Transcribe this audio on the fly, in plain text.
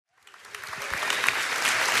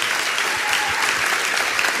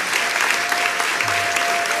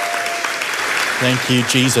Thank you,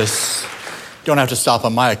 Jesus. Don't have to stop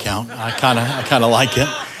on my account. I kind of like it.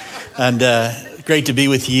 And great to be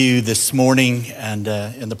with you this morning and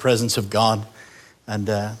in the presence of God. And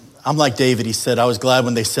I'm like David. He said, I was glad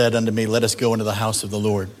when they said unto me, let us go into the house of the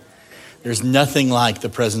Lord. There's nothing like the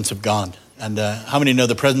presence of God. And how many know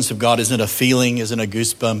the presence of God isn't a feeling, isn't a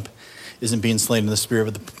goosebump, isn't being slain in the spirit,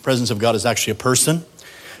 but the presence of God is actually a person.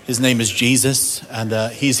 His name is Jesus,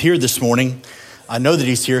 and he's here this morning. I know that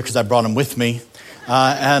he's here because I brought him with me.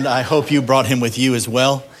 And I hope you brought him with you as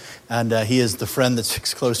well. And he is the friend that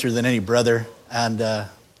sticks closer than any brother. And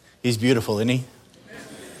he's beautiful, isn't he?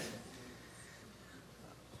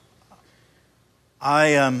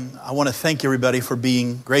 I want to thank everybody for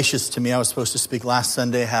being gracious to me. I was supposed to speak last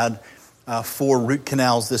Sunday. I had 4 root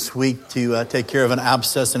canals this week to take care of an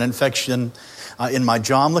abscess and infection in my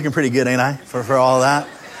jaw. I'm looking pretty good, ain't I, for all that?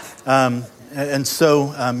 And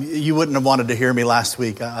so you wouldn't have wanted to hear me last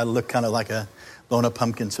week. I look kind of like a blown-up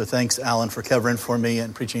pumpkin. So thanks, Alan, for covering for me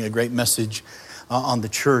and preaching a great message on the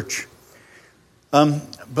church.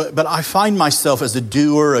 But I find myself as a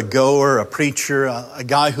doer, a goer, a preacher, a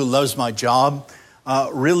guy who loves my job,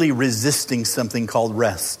 really resisting something called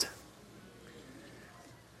rest.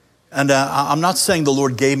 And I'm not saying the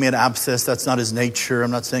Lord gave me an abscess. That's not his nature.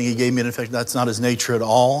 I'm not saying he gave me an infection. That's not his nature at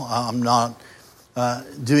all. I'm not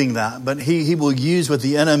doing that. But he will use what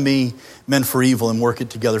the enemy meant for evil and work it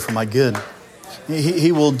together for my good.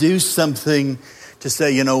 He will do something to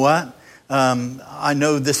say, you know what? I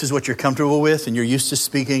know this is what you're comfortable with and you're used to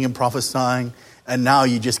speaking and prophesying, and now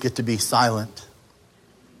you just get to be silent.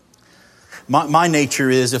 My nature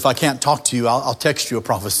is, if I can't talk to you, I'll text you a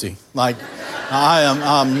prophecy. Like,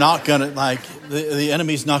 I'm not going to, like, the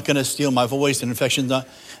enemy's not going to steal my voice and infection's not.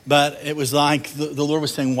 But it was like the Lord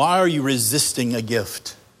was saying, why are you resisting a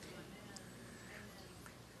gift?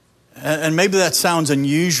 And maybe that sounds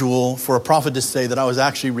unusual for a prophet to say that I was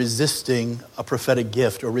actually resisting a prophetic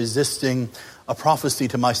gift or resisting a prophecy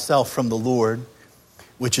to myself from the Lord,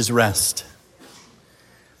 which is rest.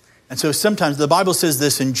 And so sometimes the Bible says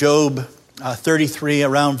this in Job 33,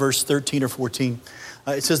 around verse 13 or 14.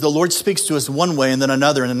 It says the Lord speaks to us one way and then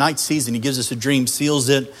another. In the night season, he gives us a dream, seals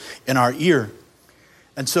it in our ear.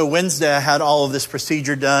 And so Wednesday, I had all of this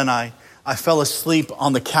procedure done. I fell asleep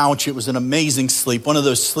on the couch. It was an amazing sleep. One of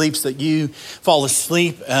those sleeps that you fall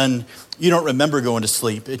asleep and you don't remember going to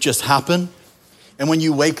sleep. It just happened. And when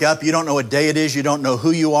you wake up, you don't know what day it is. You don't know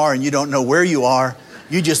who you are and you don't know where you are.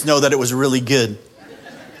 You just know that it was really good.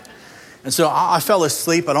 And so I fell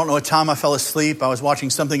asleep. I don't know what time I fell asleep. I was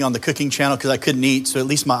watching something on the cooking channel because I couldn't eat. So at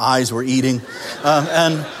least my eyes were eating.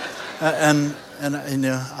 And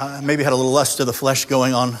I maybe had a little lust of the flesh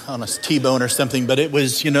going on a T-bone or something, but it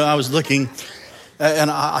was, I was looking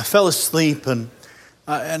and I fell asleep and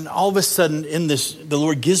all of a sudden the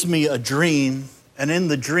Lord gives me a dream, and in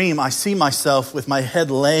the dream I see myself with my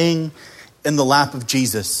head laying in the lap of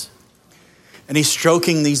Jesus. And he's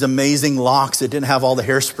stroking these amazing locks. It didn't have all the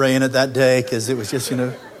hairspray in it that day because it was just,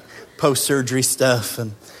 post-surgery stuff.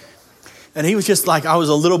 And he was just like, I was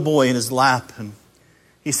a little boy in his lap, and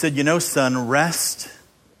he said, son,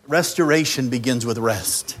 restoration begins with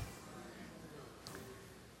rest.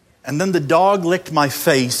 And then the dog licked my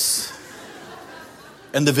face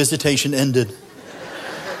and the visitation ended.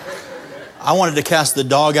 I wanted to cast the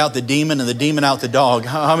dog out the demon and the demon out the dog.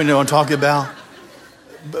 How many know what I'm talking about?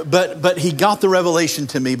 But he got the revelation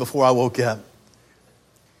to me before I woke up.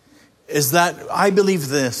 Is that I believe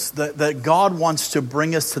this, that God wants to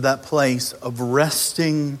bring us to that place of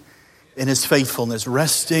resting in his faithfulness,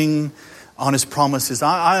 resting on his promises.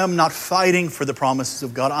 I am not fighting for the promises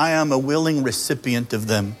of God. I am a willing recipient of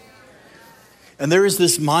them. And there is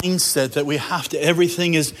this mindset that we have to,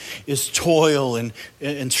 everything is toil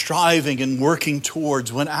and striving and working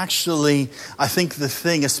towards, when actually I think the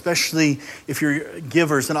thing, especially if you're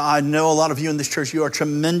givers, and I know a lot of you in this church, you are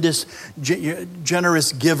tremendous,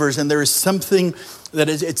 generous givers, and there is something that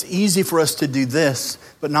it's easy for us to do this,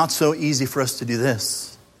 but not so easy for us to do this.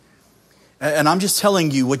 And I'm just telling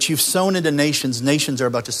you, what you've sown into nations, nations are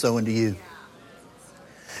about to sow into you.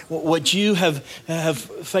 What you have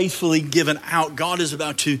faithfully given out, God is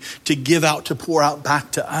about to give out, to pour out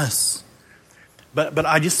back to us. But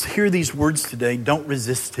I just hear these words today, don't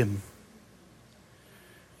resist him.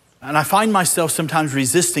 And I find myself sometimes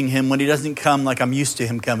resisting him when he doesn't come like I'm used to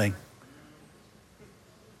him coming.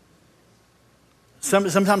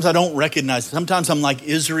 Sometimes I don't recognize it. Sometimes I'm like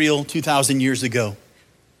Israel 2,000 years ago.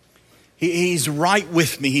 He's right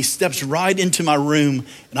with me. He steps right into my room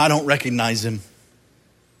and I don't recognize him.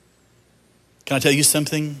 Can I tell you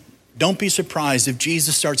something? Don't be surprised if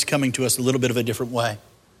Jesus starts coming to us a little bit of a different way.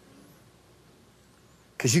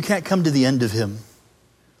 because you can't come to the end of him.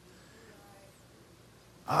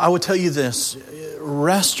 I will tell you this,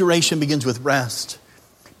 restoration begins with rest,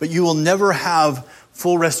 but you will never have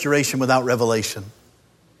full restoration without revelation.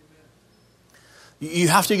 You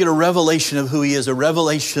have to get a revelation of who he is, a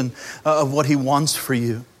revelation of what he wants for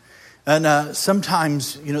you. And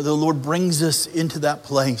sometimes, the Lord brings us into that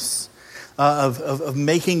place of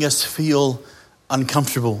making us feel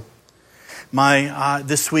uncomfortable.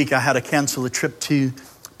 This week I had to cancel a trip to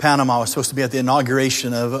Panama. I was supposed to be at the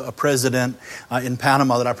inauguration of a president in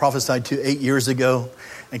Panama that I prophesied to 8 years ago,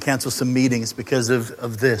 and cancel some meetings because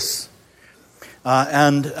of this.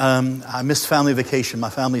 I missed family vacation. My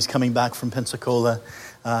family's coming back from Pensacola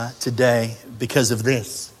today because of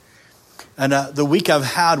this. And the week I've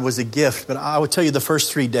had was a gift, but I would tell you the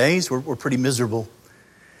first 3 days were pretty miserable.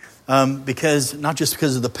 Because not just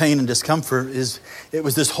because of the pain and discomfort, it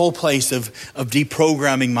was this whole place of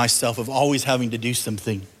deprogramming myself, of always having to do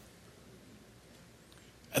something.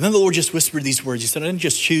 And then the Lord just whispered these words. He said, I didn't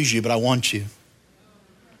just choose you, but I want you.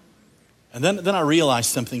 And then I realized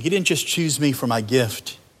something. He didn't just choose me for my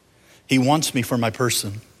gift. He wants me for my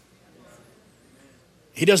person.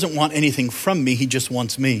 He doesn't want anything from me. He just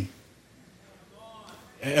wants me.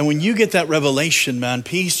 And when you get that revelation, man,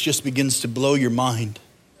 peace just begins to blow your mind.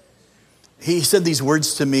 He said these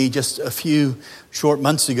words to me just a few short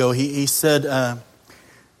months ago. He said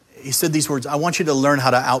these words, I want you to learn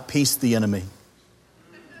how to outpeace the enemy.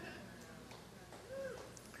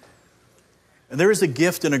 And there is a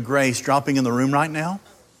gift and a grace dropping in the room right now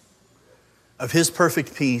of his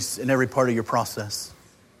perfect peace in every part of your process.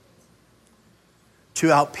 To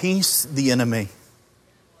outpeace the enemy.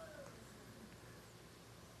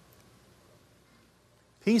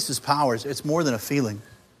 Peace is power. It's more than a feeling.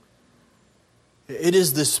 It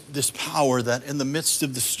is this power that in the midst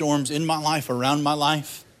of the storms in my life, around my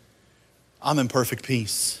life, I'm in perfect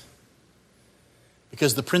peace.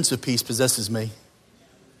 Because the Prince of Peace possesses me.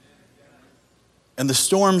 And the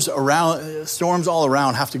storms all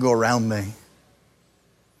around have to go around me.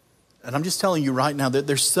 And I'm just telling you right now that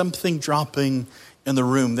there's something dropping in the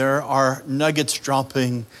room. There are nuggets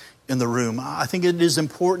dropping in the room. I think it is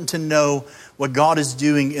important to know what God is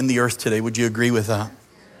doing in the earth today. Would you agree with that?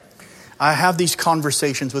 I have these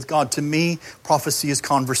conversations with God. To me, prophecy is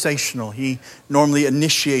conversational. He normally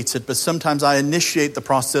initiates it, but sometimes I initiate the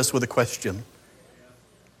process with a question.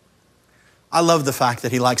 I love the fact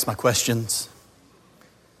that he likes my questions.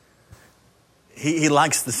 He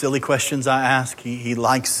likes the silly questions I ask. He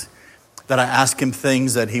likes that I ask him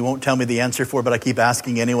things that he won't tell me the answer for, but I keep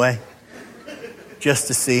asking anyway, just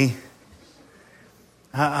to see.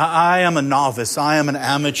 I am a novice. I am an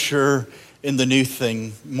amateur in the new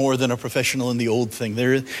thing more than a professional in the old thing.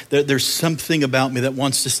 There's something about me that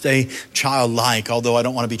wants to stay childlike, although I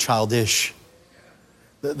don't want to be childish.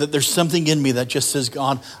 There's something in me that just says,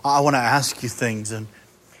 God, I want to ask you things. And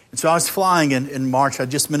so I was flying in March. I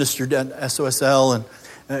just ministered at SOSL and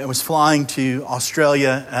I was flying to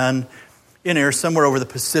Australia, and in air somewhere over the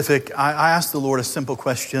Pacific, I asked the Lord a simple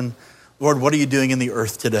question. Lord, what are you doing in the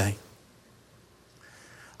earth today?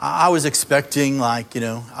 I was expecting I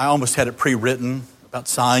almost had it pre-written about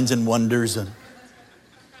signs and wonders and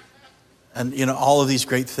all of these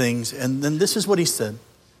great things. And then this is what he said.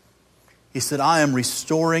 He said, I am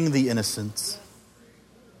restoring the innocence.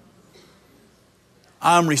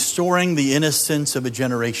 I'm restoring the innocence of a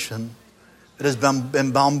generation that has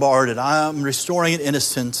been bombarded. I am restoring an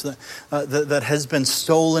innocence that has been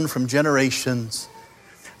stolen from generations.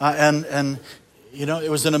 It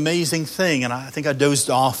was an amazing thing. And I think I dozed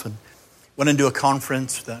off and went into a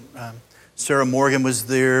conference that Sarah Morgan was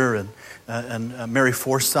there and Mary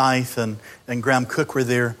Forsyth and Graham Cook were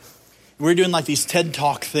there. We were doing these TED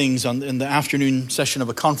Talk things in the afternoon session of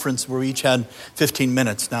a conference where we each had 15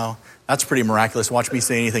 minutes. Now, that's pretty miraculous. Watch me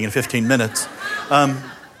say anything in 15 minutes.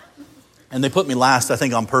 And they put me last, I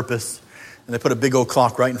think, on purpose. And they put a big old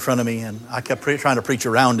clock right in front of me. And I kept trying to preach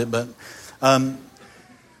around it.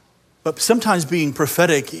 But sometimes being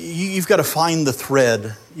prophetic, you've got to find the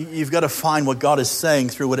thread. You've got to find what God is saying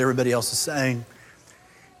through what everybody else is saying.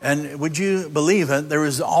 And would you believe it? There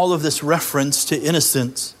was all of this reference to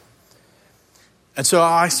innocence. And so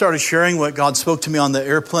I started sharing what God spoke to me on the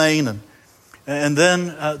airplane. And then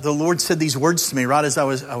the Lord said these words to me right as I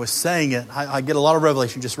was saying it. I get a lot of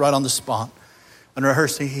revelation just right on the spot. And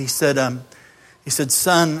rehearsing, he said,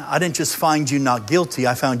 son, I didn't just find you not guilty,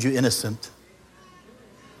 I found you innocent.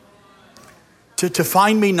 To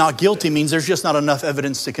find me not guilty means there's just not enough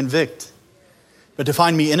evidence to convict. But to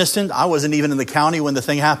find me innocent, I wasn't even in the county when the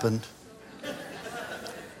thing happened.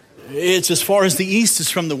 It's as far as the east is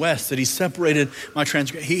from the west that he separated my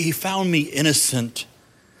transgression. He found me innocent.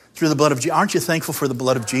 through the blood of Jesus. Aren't you thankful for the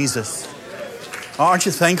blood of Jesus? Aren't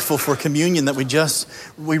you thankful for communion that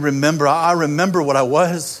we remember? I remember what I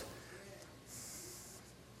was.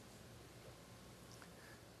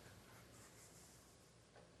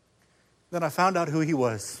 Then I found out who he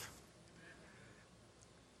was.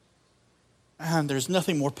 And there's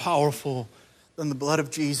nothing more powerful than the blood of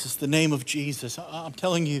Jesus, the name of Jesus. I'm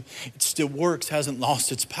telling you, it still works, hasn't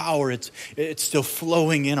lost its power. It's still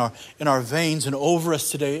flowing in our veins and over us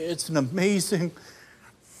today. It's an amazing,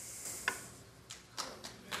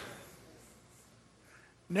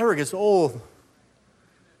 never gets old.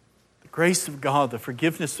 The grace of God, the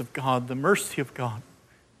forgiveness of God, the mercy of God.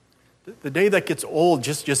 The day that gets old,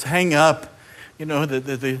 just hang up.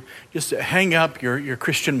 Just hang up your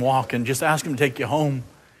Christian walk and just ask him to take you home.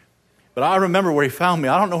 But I remember where he found me.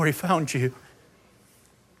 I don't know where he found you.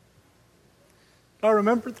 I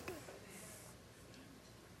remember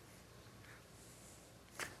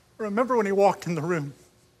when he walked in the room.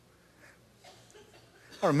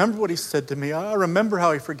 I remember what he said to me. I remember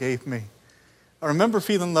how he forgave me. I remember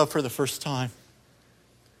feeling love for the first time.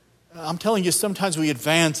 I'm telling you, sometimes we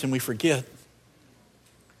advance and we forget.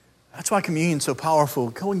 That's why communion is so powerful.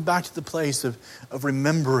 Going back to the place of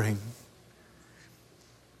remembering.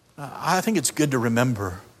 I think it's good to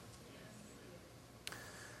remember.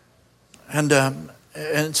 And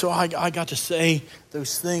so I got to say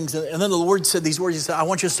those things. And then the Lord said these words. He said, I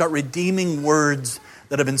want you to start redeeming words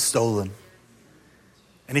that have been stolen.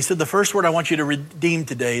 And he said, the first word I want you to redeem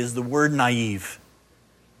today is the word naive.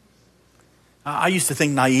 I used to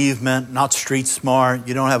think naive meant not street smart.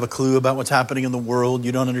 You don't have a clue about what's happening in the world.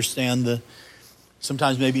 You don't understand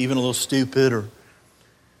sometimes maybe even a little stupid.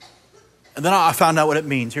 And then I found out what it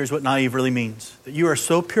means. Here's what naive really means. That you are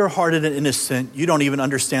so pure-hearted and innocent, you don't even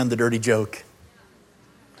understand the dirty joke.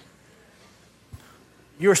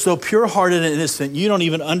 You are so pure-hearted and innocent, you don't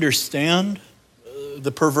even understand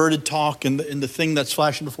the perverted talk and the thing that's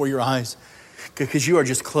flashing before your eyes. Because you are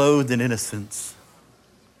just clothed in innocence.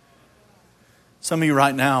 Some of you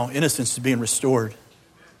right now, innocence is being restored.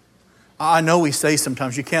 I know we say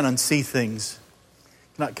sometimes you can't unsee things.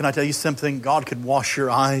 Can I tell you something? God could wash your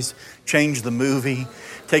eyes, change the movie,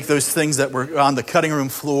 take those things that were on the cutting room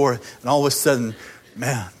floor, and all of a sudden,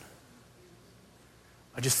 man,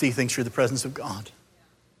 I just see things through the presence of God.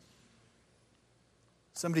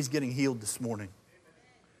 Somebody's getting healed this morning.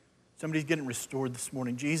 Somebody's getting restored this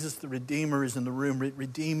morning. Jesus, the Redeemer, is in the room,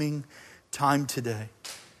 redeeming time today.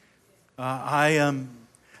 I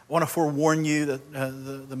want to forewarn you that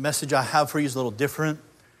the message I have for you is a little different.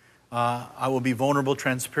 I will be vulnerable,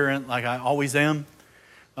 transparent, like I always am.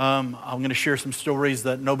 I'm going to share some stories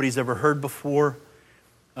that nobody's ever heard before,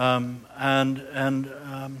 and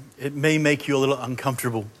it may make you a little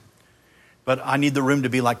uncomfortable. But I need the room to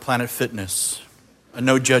be like Planet Fitness, a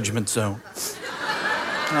no judgment zone.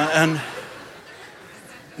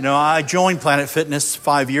 I joined Planet Fitness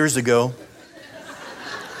 5 years ago.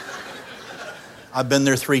 I've been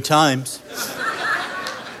there 3 times.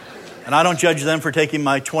 And I don't judge them for taking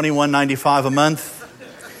my $21.95 a month.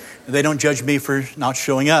 They don't judge me for not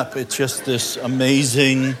showing up. It's just this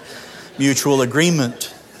amazing mutual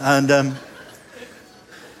agreement. And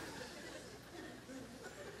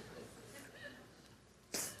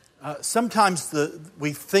sometimes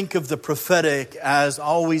we think of the prophetic as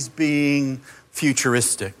always being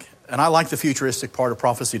futuristic. And I like the futuristic part of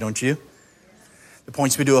prophecy, don't you? It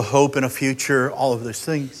points me to a hope and a future, all of those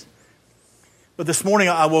things. But this morning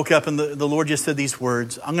I woke up and the Lord just said these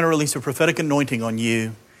words. I'm going to release a prophetic anointing on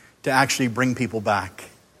you to actually bring people back.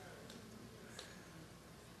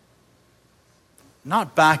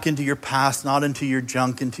 Not back into your past, not into your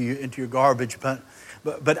junk, into your garbage,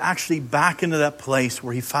 but actually back into that place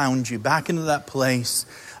where he found you, back into that place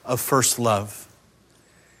of first love.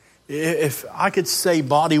 If I could say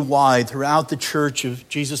body-wide throughout the church of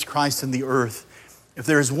Jesus Christ in the earth, if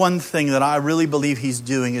there's one thing that I really believe he's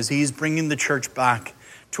doing is he's bringing the church back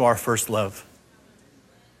to our first love.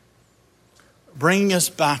 Bringing us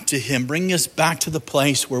back to him, bringing us back to the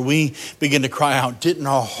place where we begin to cry out, didn't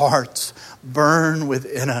our hearts burn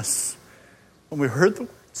within us when we heard the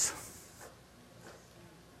words?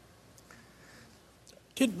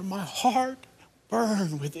 Didn't my heart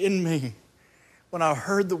burn within me when I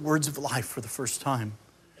heard the words of life for the first time?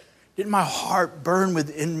 Didn't my heart burn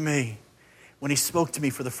within me when he spoke to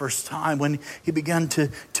me for the first time, when he began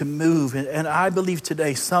to move? And I believe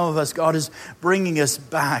today, some of us, God is bringing us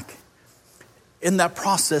back. In that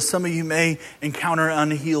process, some of you may encounter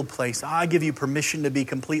an unhealed place. I give you permission to be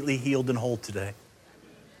completely healed and whole today.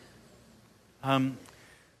 A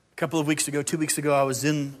couple of weeks ago, 2 weeks ago, I was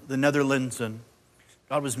in the Netherlands, and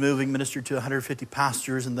God was moving, ministered to 150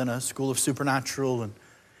 pastors, and then a school of supernatural, and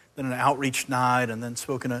then an outreach night, and then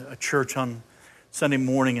spoke in a church on Sunday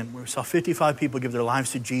morning, and we saw 55 people give their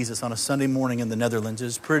lives to Jesus on a Sunday morning in the Netherlands. It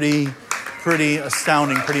was pretty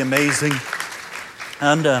astounding, pretty amazing.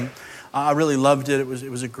 And I really loved it. It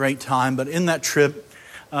was a great time. But in that trip,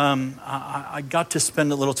 I got to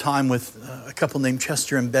spend a little time with a couple named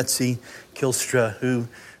Chester and Betsy Kilstra, who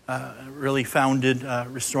really founded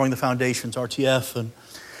Restoring the Foundations, RTF.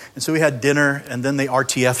 And so we had dinner, and then they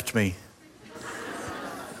RTF'd me.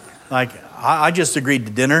 Like, I just agreed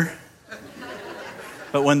to dinner.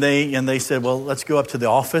 But when they said, well, let's go up to the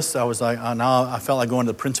office, I was like, no, I felt like going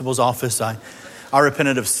to the principal's office. I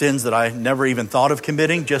repented of sins that I never even thought of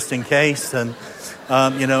committing, just in case. And,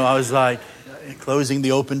 I was like, closing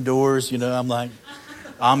the open doors, I'm like,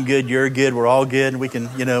 I'm good, you're good, we're all good. We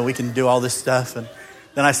can do all this stuff. And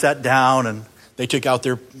then I sat down, and they took out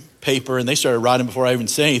their paper, and they started writing before I even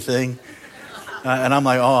say anything. And I'm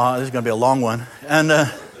like, oh, this is going to be a long one. And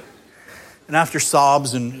after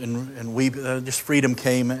sobs and weep, just freedom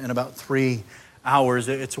came in about 3 hours.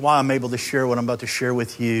 It's why I'm able to share what I'm about to share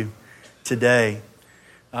with you today.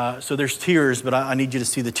 So there's tears, but I need you to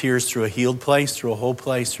see the tears through a healed place, through a whole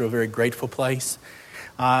place, through a very grateful place.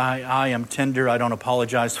 I am tender. I don't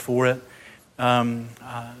apologize for it.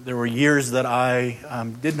 There were years that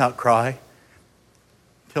I did not cry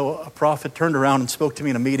until a prophet turned around and spoke to me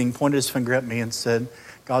in a meeting, pointed his finger at me and said,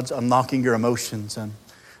 God's unlocking your emotions. And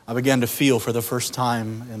I began to feel for the first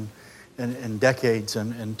time in decades,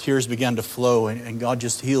 and tears began to flow, and God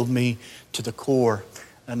just healed me to the core.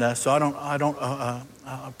 And so I don't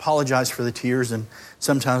apologize for the tears, and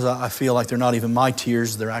sometimes I feel like they're not even my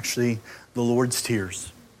tears; they're actually the Lord's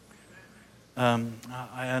tears.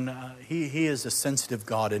 He is a sensitive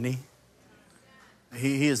God, isn't he?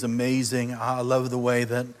 He is amazing. I love the way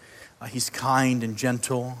that he's kind and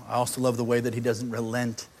gentle. I also love the way that he doesn't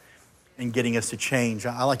relent in getting us to change.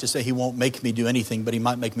 I like to say he won't make me do anything, but he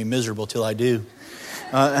might make me miserable till I do.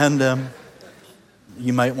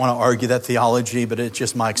 You might want to argue that theology, but it's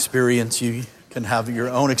just my experience. You can have your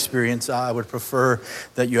own experience. I would prefer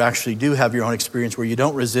that you actually do have your own experience where you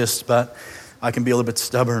don't resist, but I can be a little bit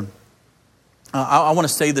stubborn. I want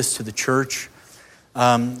to say this to the church.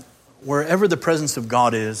 Wherever the presence of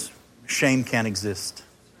God is, shame can't exist.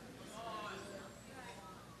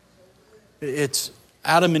 It's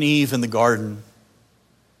Adam and Eve in the garden.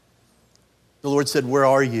 The Lord said, where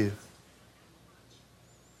are you?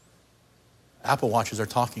 Apple watches are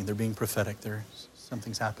talking. They're being prophetic.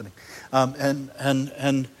 Something's happening. And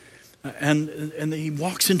he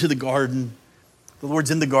walks into the garden. The Lord's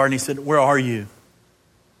in the garden. He said, where are you?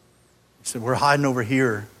 He said, we're hiding over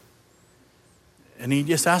here. And he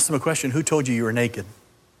just asked him a question. Who told you were naked?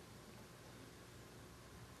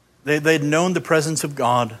 They'd known the presence of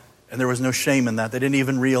God, and there was no shame in that. They didn't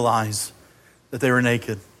even realize that they were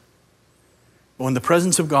naked. But when the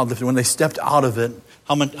presence of God lifted, when they stepped out of it,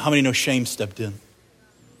 how many know shame stepped in?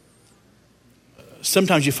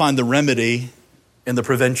 Sometimes you find the remedy in the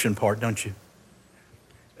prevention part, don't you?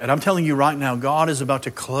 And I'm telling you right now, God is about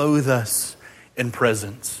to clothe us in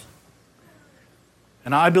presence.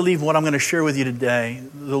 And I believe what I'm going to share with you today,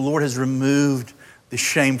 the Lord has removed the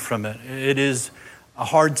shame from it. It is a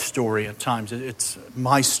hard story at times. It's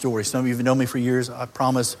my story. Some of you have known me for years. I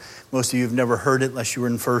promise most of you have never heard it unless you were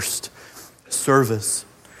in first service.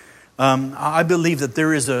 I believe that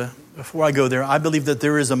before I go there, I believe that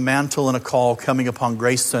there is a mantle and a call coming upon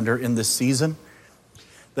Grace Center in this season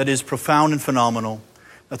that is profound and phenomenal,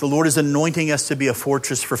 that the Lord is anointing us to be a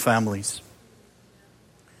fortress for families.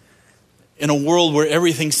 In a world where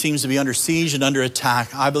everything seems to be under siege and under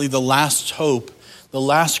attack, I believe the last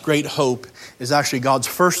great hope is actually God's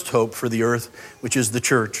first hope for the earth, which is the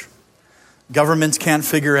church. Governments can't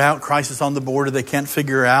figure out crisis on the border. They can't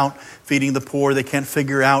figure out feeding the poor. They can't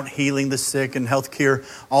figure out healing the sick and healthcare,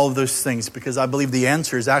 all of those things, because I believe the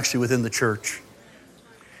answer is actually within the church.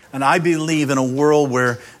 And I believe in a world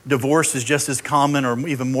where divorce is just as common or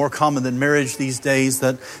even more common than marriage these days,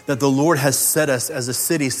 that the Lord has set us as a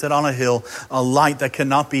city set on a hill, a light that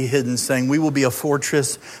cannot be hidden, saying we will be a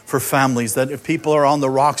fortress for families, that if people are on the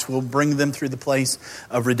rocks, we'll bring them through the place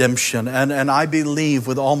of redemption. And I believe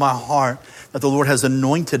with all my heart that the Lord has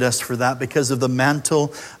anointed us for that because of the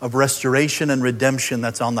mantle of restoration and redemption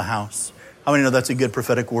that's on the house. How many know that's a good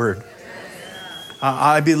prophetic word?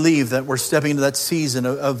 I believe that we're stepping into that season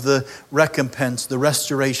of the recompense, the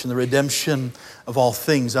restoration, the redemption of all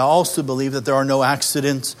things. I also believe that there are no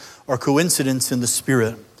accidents or coincidence in the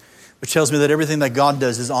Spirit, which tells me that everything that God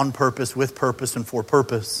does is on purpose, with purpose, and for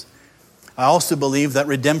purpose. I also believe that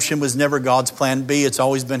redemption was never God's plan B. It's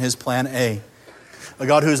always been his plan A. A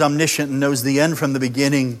God who is omniscient and knows the end from the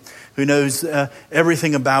beginning, who knows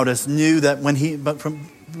everything about us, knew that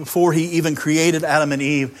before he even created Adam and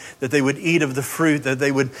Eve, that they would eat of the fruit, that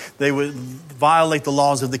they would violate the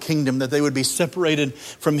laws of the kingdom, that they would be separated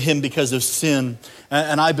from him because of sin.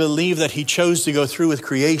 And I believe that he chose to go through with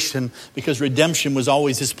creation because redemption was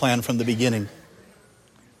always his plan from the beginning.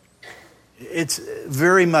 It's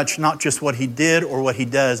very much not just what he did or what he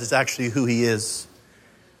does, it's actually who he is.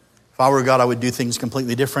 If I were God, I would do things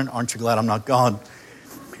completely different. Aren't you glad I'm not God?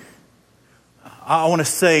 I want to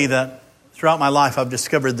say that throughout my life, I've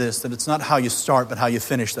discovered this, that it's not how you start, but how you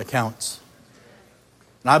finish that counts.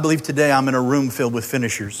 And I believe today I'm in a room filled with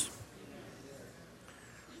finishers.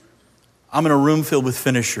 I'm in a room filled with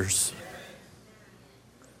finishers.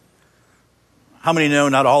 How many know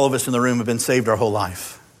not all of us in the room have been saved our whole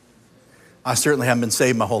life? I certainly haven't been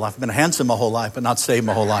saved my whole life. I've been handsome my whole life, but not saved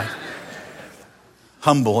my whole life.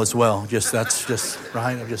 Humble as well. That's just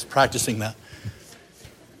right. I'm just practicing that.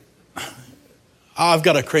 I've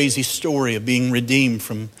got a crazy story of being redeemed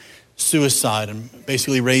from suicide and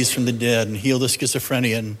basically raised from the dead and healed of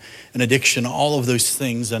schizophrenia and addiction, all of those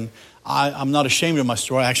things. And I'm not ashamed of my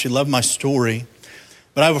story. I actually love my story.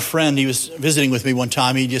 But I have a friend, he was visiting with me one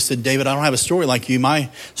time. He just said, David, I don't have a story like you. My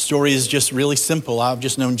story is just really simple. I've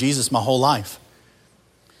just known Jesus my whole life.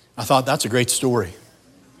 I thought, that's a great story.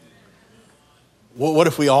 What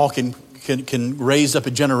if we all can raise up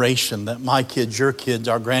a generation that my kids, your kids,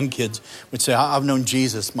 our grandkids would say, I've known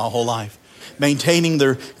Jesus my whole life. Maintaining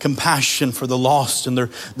their compassion for the lost and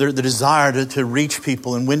their desire to reach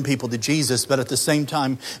people and win people to Jesus, but at the same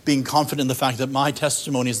time being confident in the fact that my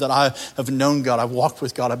testimony is that I have known God, I've walked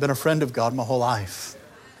with God, I've been a friend of God my whole life.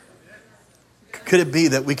 Could it be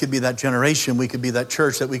that we could be that generation, we could be that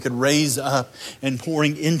church that we could raise up and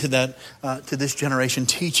pouring into that to this generation,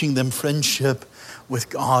 teaching them friendship with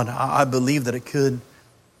God? I believe that it could.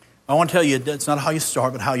 I want to tell you, it's not how you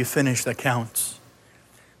start, but how you finish that counts.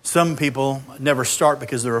 Some people never start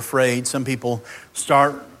because they're afraid. Some people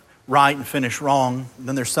start right and finish wrong.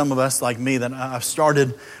 Then there's some of us like me that I've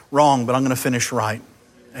started wrong, but I'm going to finish right.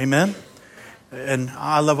 Amen? And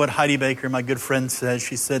I love what Heidi Baker, my good friend, says.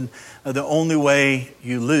 She said, the only way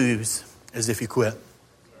you lose is if you quit.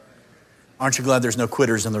 Aren't you glad there's no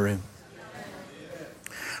quitters in the room?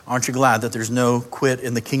 Aren't you glad that there's no quit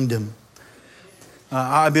in the kingdom?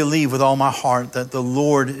 I believe with all my heart that the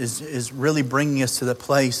Lord is really bringing us to the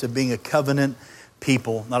place of being a covenant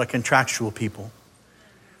people, not a contractual people.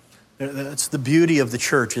 That's the beauty of the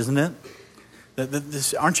church, isn't it?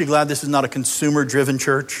 Aren't you glad this is not a consumer-driven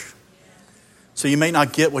church? So you may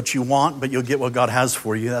not get what you want, but you'll get what God has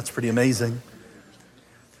for you. That's pretty amazing.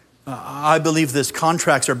 I believe this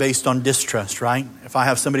contracts are based on distrust, right? If I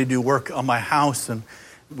have somebody do work on my house and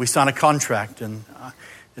we sign a contract and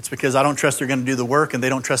it's because I don't trust they're going to do the work and they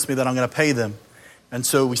don't trust me that I'm going to pay them. And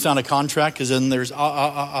so we sign a contract because then there's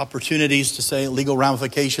opportunities to say legal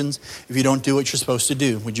ramifications if you don't do what you're supposed to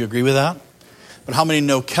do. Would you agree with that? But how many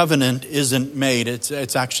know covenant isn't made?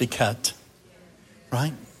 It's actually cut,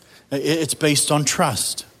 right? It's based on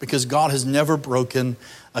trust because God has never broken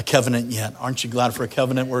a covenant yet. Aren't you glad for a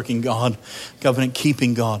covenant working God, covenant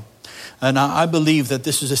keeping God? And I believe that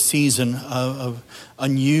this is a season of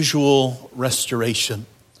unusual restoration.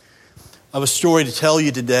 I have a story to tell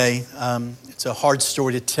you today. It's a hard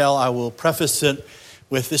story to tell. I will preface it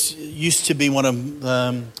with this used to be one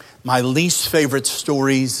of my least favorite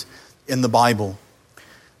stories in the Bible.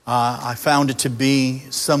 I found it to be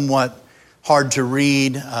somewhat hard to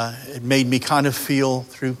read. It made me kind of feel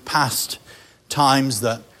through past times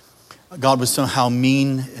that God was somehow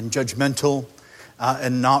mean and judgmental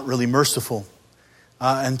and not really merciful.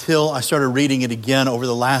 Until I started reading it again over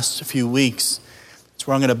the last few weeks. It's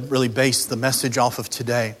where I'm going to really base the message off of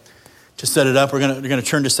today. To set it up, we're going to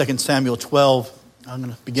turn to 2 Samuel 12. I'm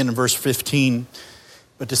going to begin in verse 15.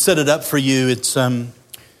 But to set it up for you, it's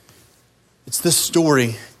this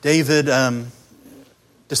story. David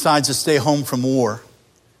decides to stay home from war.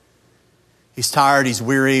 He's tired, he's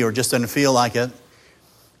weary, or just doesn't feel like it.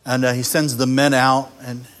 And he sends the men out,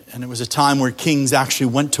 and it was a time where kings actually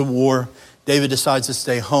went to war. David decides to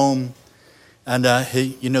stay home. And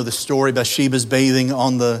you know the story, Bathsheba's bathing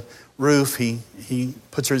on the roof. He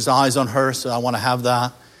puts his eyes on her, so I want to have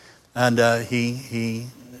that. And they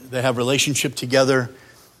have a relationship together.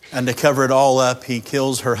 And to cover it all up, he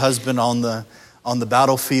kills her husband on the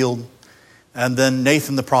battlefield. And then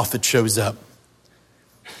Nathan the prophet shows up.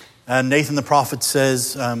 And Nathan the prophet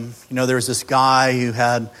says, there was this guy who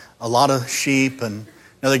had a lot of sheep, and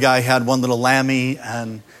another guy had one little lammy,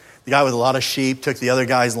 and the guy with a lot of sheep took the other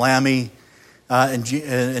guy's lammy.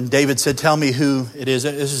 And David said, tell me who it is.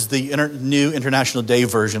 This is the New International Day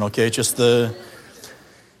version, okay? Just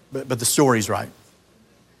but the story's right.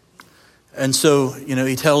 And so,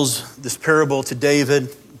 he tells this parable to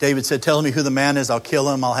David. David said, tell me who the man is. I'll kill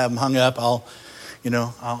him. I'll have him hung up. I'll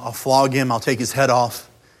flog him. I'll take his head off.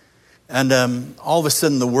 And all of a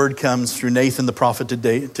sudden the word comes through Nathan the prophet to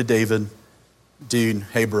David. Dude,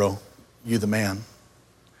 hey bro, you the man.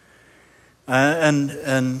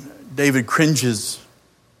 And David cringes.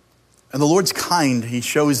 And the Lord's kind. He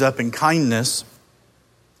shows up in kindness.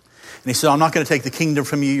 And he said, I'm not going to take the kingdom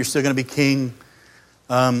from you. You're still going to be king.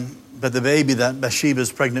 But the baby that Bathsheba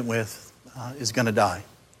is pregnant with is going to die.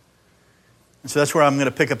 And so that's where I'm going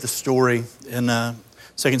to pick up the story in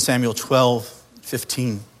 2 Samuel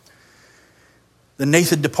 12:15. Then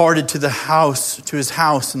Nathan departed to his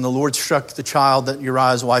house, and the Lord struck the child that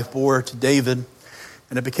Uriah's wife bore to David,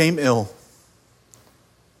 and it became ill.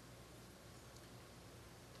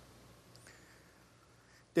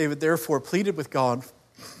 David therefore pleaded with God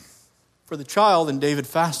for the child, and David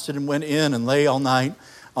fasted and went in and lay all night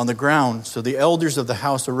on the ground. So the elders of the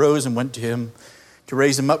house arose and went to him to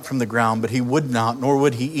raise him up from the ground, but he would not, nor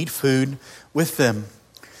would he eat food with them.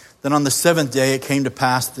 Then on the seventh day it came to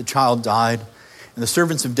pass that the child died, and the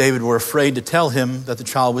servants of David were afraid to tell him that the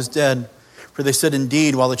child was dead. For they said,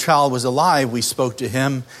 indeed, while the child was alive, we spoke to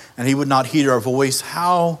him, and he would not heed our voice.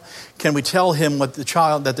 How can we tell him that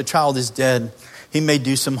the child is dead? He may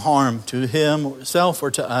do some harm to himself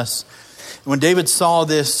or to us. And when David saw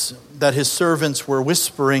this, that his servants were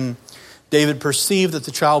whispering, David perceived that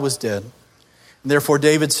the child was dead. And therefore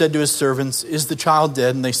David said to his servants, is the child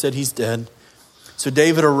dead? And they said, he's dead. So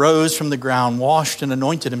David arose from the ground, washed and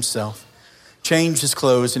anointed himself, changed his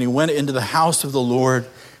clothes, and he went into the house of the Lord,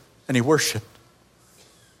 and he worshiped.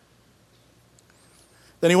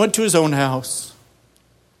 Then he went to his own house.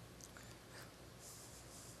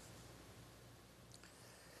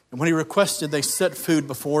 And when he requested, they set food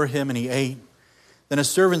before him, and he ate. Then his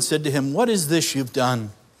servant said to him, what is this you've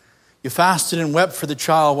done? You fasted and wept for the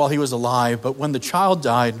child while he was alive, but when the child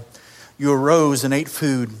died, you arose and ate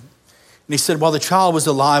food. And he said, while the child was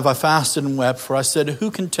alive, I fasted and wept, for I said,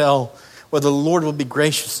 who can tell whether the Lord will be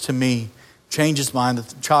gracious to me, change his mind that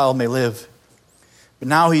the child may live? But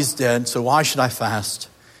now he's dead, so why should I fast?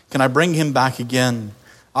 Can I bring him back again?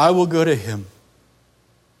 I will go to him.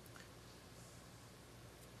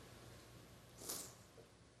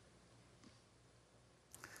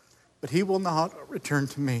 But he will not return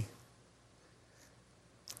to me.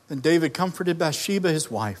 Then David comforted Bathsheba, his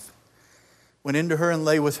wife, went into her and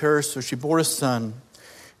lay with her, so she bore a son,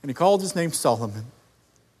 and he called his name Solomon.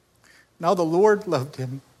 Now the Lord loved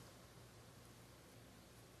him.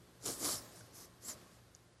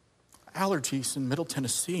 Allergies in Middle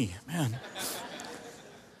Tennessee, man.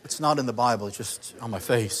 It's not in the Bible, it's just on my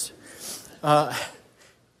face.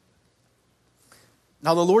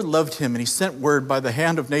 Now the Lord loved him, and he sent word by the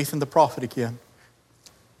hand of Nathan the prophet again.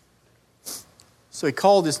 So he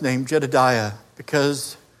called his name Jedediah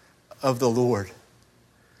because of the Lord.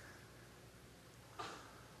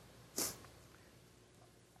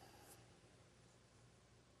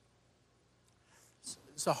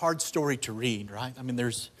 It's a hard story to read, right? I mean,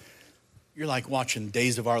 you're like watching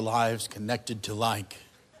Days of Our Lives connected to like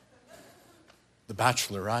The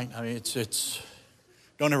Bachelor, right? I mean, it's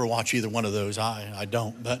don't ever watch either one of those. I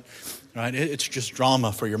don't, but right, it's just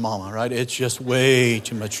drama for your mama, right? It's just way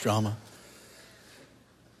too much drama.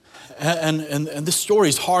 And this story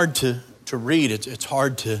is hard to read. It's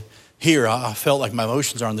hard to hear. I felt like my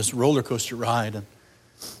emotions are on this roller coaster ride,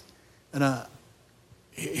 and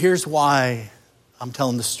here's why I'm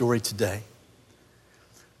telling this story today.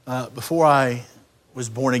 Before I was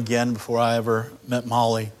born again, before I ever met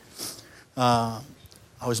Molly, I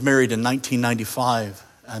was married in 1995,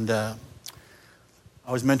 and I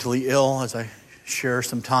was mentally ill, as I share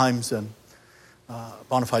sometimes, and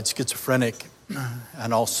bona fide schizophrenic,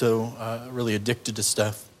 and also really addicted to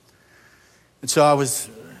stuff. And so I was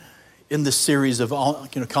in this series of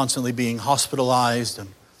constantly being hospitalized and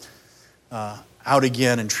out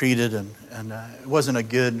again and treated, and it wasn't a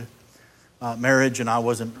good marriage, and I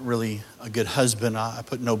wasn't really a good husband. I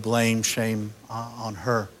put no blame, shame on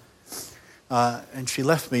her. And she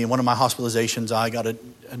left me. In one of my hospitalizations, I got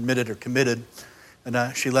admitted or committed,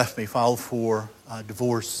 and she left me, filed for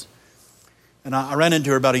divorce. And I ran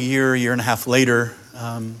into her about a year and a half later,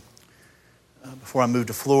 before I moved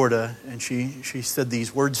to Florida, and she said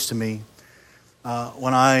these words to me.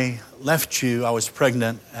 When I left you, I was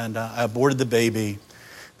pregnant, and I aborted the baby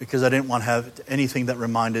because I didn't want to have anything that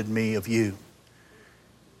reminded me of you.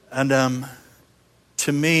 And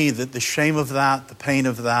to me, the shame of that, the pain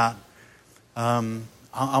of that, I'm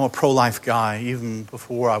a pro-life guy. Even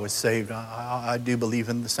before I was saved, I do believe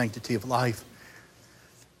in the sanctity of life.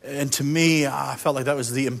 And to me, I felt like that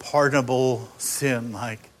was the unpardonable sin.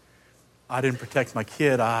 Like, I didn't protect my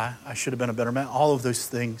kid. I should have been a better man. All of those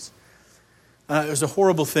things. It was a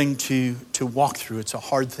horrible thing to walk through. It's a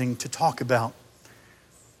hard thing to talk about.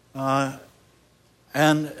 And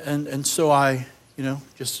so I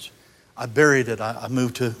buried it. I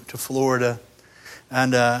moved to Florida,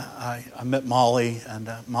 and I met Molly, and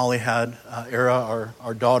Molly had Era,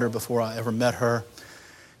 our daughter, before I ever met her.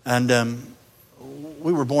 And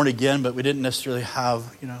we were born again, but we didn't necessarily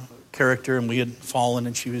have, character, and we had fallen,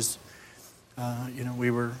 and she was, we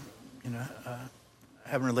were,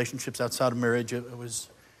 having relationships outside of marriage. It was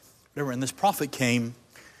whatever. And this prophet came.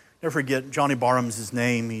 Never forget, Johnny Barham's his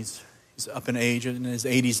name. He's up in age, in his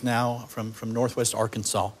 80s now, from Northwest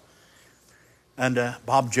Arkansas. And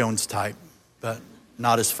Bob Jones type, but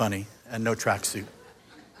not as funny, and no tracksuit.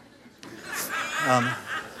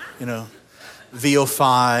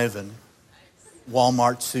 VO5 and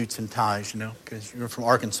Walmart suits and ties, because you're from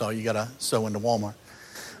Arkansas, you got to sew into Walmart.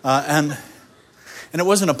 And it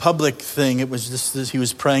wasn't a public thing. It was just he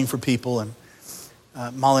was praying for people, and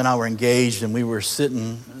Molly and I were engaged, and we were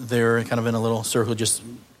sitting there kind of in a little circle, just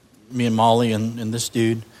me and Molly and this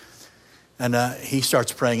dude. And he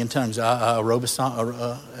starts praying in tongues, and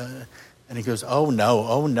he goes, oh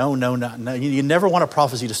no, no. You never want a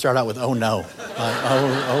prophecy to start out with, oh no.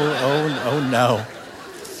 Oh no.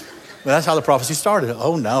 But that's how the prophecy started,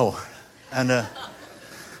 oh no. And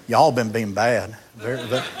y'all been being bad.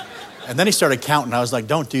 And then he started counting. I was like,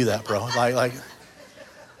 don't do that, bro. Like,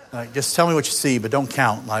 just tell me what you see, but don't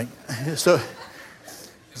count. And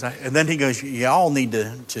then he goes, y'all need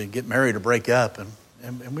to get married or break up. And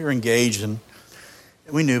we were engaged, and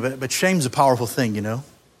we knew, but shame's a powerful thing,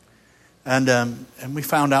 And we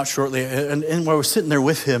found out shortly, and while we're sitting there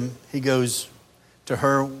with him, he goes to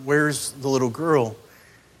her, where's the little girl?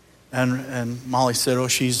 And Molly said, oh,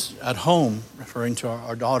 she's at home, referring to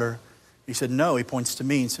our daughter. He said, no. He points to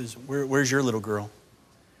me and says, where's your little girl?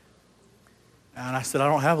 And I said, I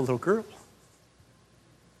don't have a little girl.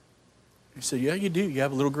 He said, yeah, you do. You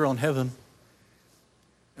have a little girl in heaven.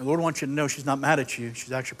 And the Lord wants you to know she's not mad at you.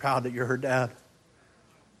 She's actually proud that you're her dad.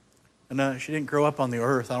 And she didn't grow up on the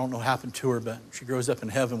earth. I don't know what happened to her, but she grows up in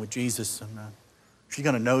heaven with Jesus. And she's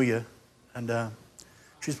going to know you. And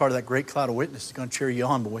she's part of that great cloud of witnesses. She's going to cheer you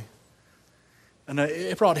on, boy. And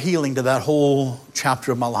it brought healing to that whole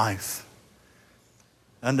chapter of my life.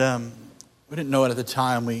 And we didn't know it at the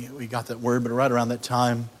time. We got that word, but right around that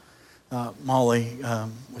time, Molly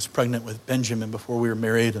was pregnant with Benjamin before we were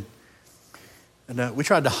married. And we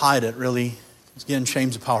tried to hide it, really. Again,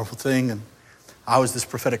 shame's a powerful thing. And I was this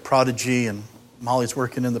prophetic prodigy, and Molly's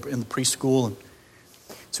working in the preschool. And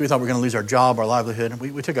so we thought we were going to lose our job, our livelihood. And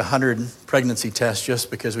we took 100 pregnancy tests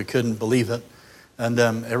just because we couldn't believe it. And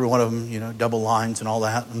every one of them, double lines and all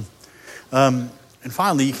that. And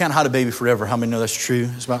finally, you can't hide a baby forever. How many know that's true?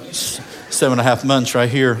 It's about 7.5 months right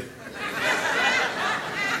here.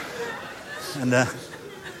 And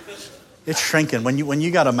it's shrinking. When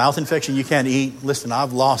you got a mouth infection, you can't eat. Listen,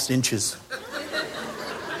 I've lost inches.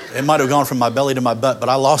 It might have gone from my belly to my butt, but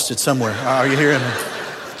I lost it somewhere. Are you hearing me?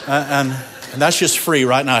 And that's just free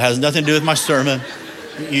right now. It has nothing to do with my sermon.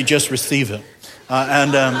 You just receive it. I'm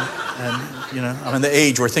in the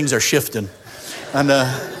age where things are shifting. And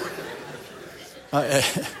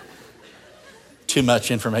too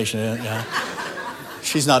much information. Yeah.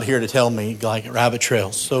 She's not here to tell me like rabbit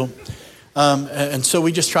trails. So, and so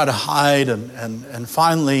we just try to hide, and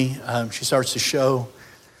finally she starts to show.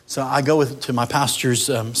 So I go to my pastor's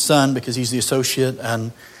son because he's the associate,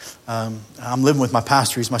 and I'm living with my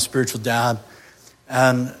pastor. He's my spiritual dad,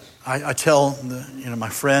 and I tell my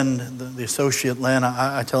friend, the associate Len,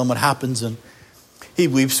 I tell him what happens, and he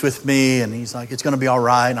weeps with me, and he's like, it's going to be all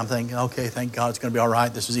right. And I'm thinking, okay, thank God it's going to be all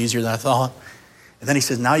right. This was easier than I thought. And then he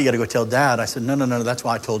says, now you got to go tell Dad. I said, no, that's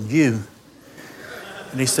why I told you.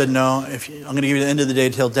 And he said, no, I'm going to give you the end of the day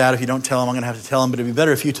to tell Dad. If you don't tell him, I'm going to have to tell him, but it'd be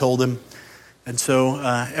better if you told him. And so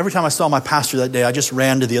every time I saw my pastor that day, I just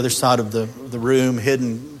ran to the other side of the room, hid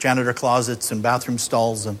in janitor closets and bathroom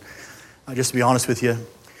stalls. And just to be honest with you,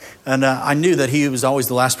 and I knew that he was always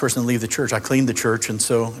the last person to leave the church. I cleaned the church, and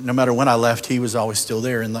so no matter when I left, he was always still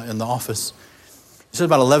there in the office. He said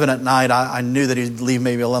about 11 at night, I knew that he'd leave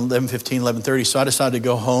maybe 11:15, 11:30, so I decided to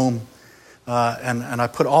go home, and I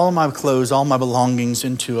put all of my clothes, all my belongings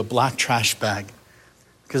into a black trash bag,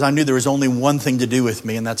 because I knew there was only one thing to do with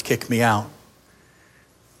me, and that's kick me out.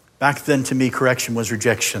 Back then, to me, correction was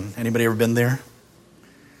rejection. Anybody ever been there?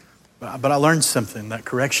 But I learned something, that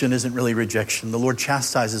correction isn't really rejection. The Lord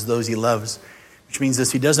chastises those he loves, which means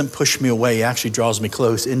this: he doesn't push me away. He actually draws me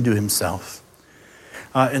close into himself.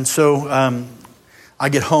 And so I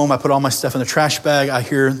get home, I put all my stuff in the trash bag. I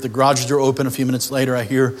hear the garage door open. A few minutes later, I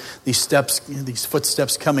hear these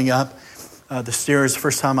footsteps coming up the stairs.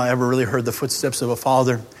 First time I ever really heard the footsteps of a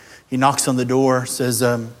father. He knocks on the door, says,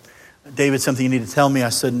 David, something you need to tell me. I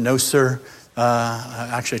said, no, sir. I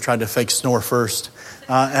actually tried to fake snore first.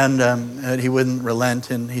 And he wouldn't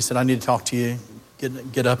relent. And he said, I need to talk to you.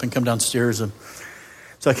 Get up and come downstairs. And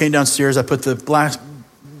so I came downstairs. I put the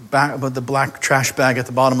black trash bag at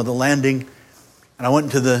the bottom of the landing. And I went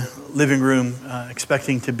into the living room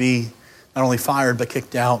expecting to be not only fired, but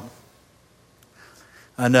kicked out.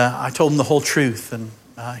 And I told him the whole truth. And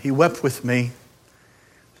he wept with me.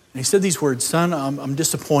 And he said these words, son, I'm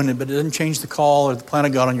disappointed, but it doesn't change the call or the plan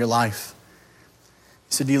of God on your life.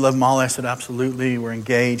 He said, do you love Molly? I said, absolutely. We're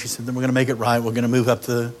engaged. He said, then we're going to make it right. We're going to move up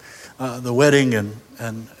the wedding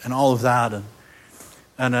and all of that.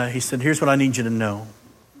 And he said, here's what I need you to know.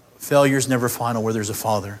 Failure's never final where there's a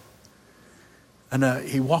father. And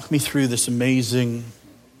he walked me through this amazing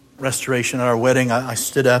restoration at our wedding. I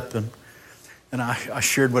stood up and I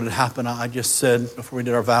shared what had happened. I just said, before we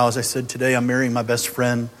did our vows, I said, today I'm marrying my best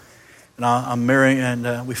friend. And I'm marrying,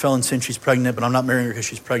 and we fell in sin. She's pregnant, but I'm not marrying her because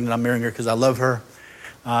she's pregnant. I'm marrying her because I love her.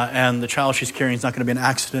 And the child she's carrying is not going to be an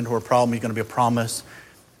accident or a problem. He's going to be a promise.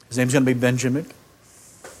 His name's going to be Benjamin.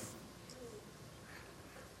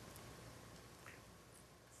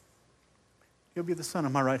 He'll be the son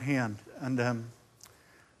of my right hand. And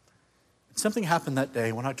something happened that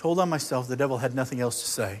day when I told on myself the devil had nothing else to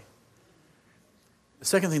say. The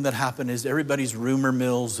second thing that happened is everybody's rumor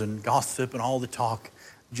mills and gossip and all the talk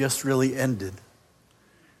just really ended.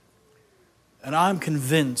 And I'm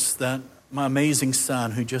convinced that my amazing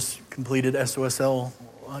son, who just completed SOSL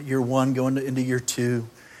year 1, going into year 2,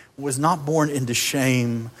 was not born into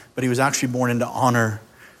shame, but he was actually born into honor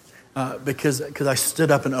because I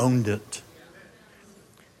stood up and owned it.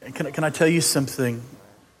 And can I tell you something?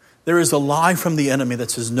 There is a lie from the enemy that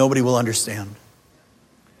says nobody will understand.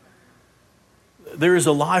 There is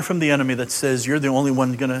a lie from the enemy that says you're the only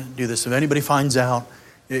one going to do this. If anybody finds out,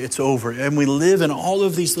 it's over. And we live in all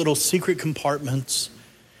of these little secret compartments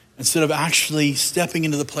instead of actually stepping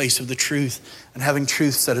into the place of the truth and having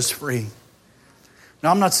truth set us free.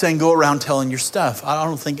 Now, I'm not saying go around telling your stuff. I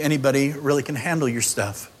don't think anybody really can handle your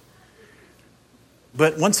stuff.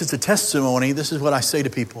 But once it's a testimony, this is what I say to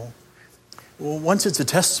people. Well, once it's a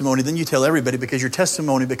testimony, then you tell everybody because your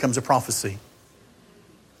testimony becomes a prophecy.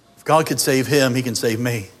 If God could save him, he can save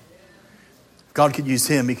me. If God could use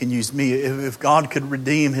him, he can use me. If God could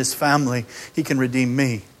redeem his family, he can redeem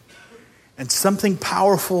me. And something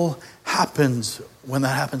powerful happens when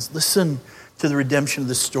that happens. Listen to the redemption of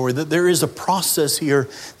this story. That there is a process here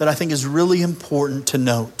that I think is really important to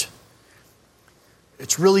note.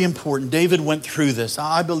 It's really important. David went through this.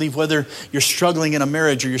 I believe whether you're struggling in a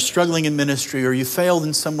marriage or you're struggling in ministry or you failed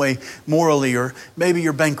in some way morally or maybe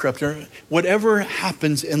you're bankrupt or whatever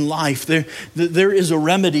happens in life, there is a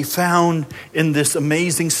remedy found in this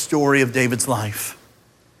amazing story of David's life.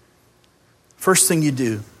 First thing you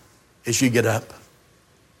do is you get up.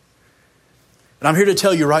 And I'm here to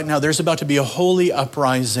tell you right now, there's about to be a holy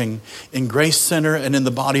uprising in Grace Center and in the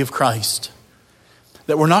body of Christ.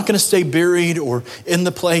 That we're not going to stay buried or in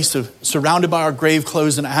the place of surrounded by our grave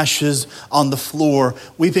clothes and ashes on the floor,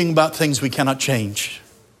 weeping about things we cannot change.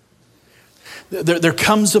 There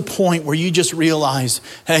comes a point where you just realize,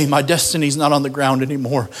 hey, my destiny's not on the ground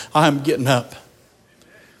anymore. I'm getting up.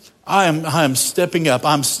 I am stepping up.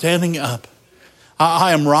 I'm standing up.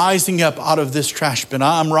 I am rising up out of this trash bin.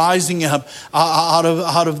 I'm rising up out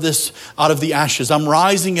of the ashes. I'm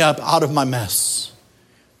rising up out of my mess.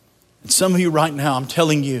 And some of you right now, I'm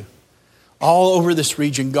telling you, all over this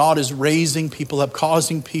region, God is raising people up,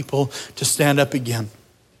 causing people to stand up again.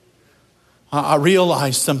 I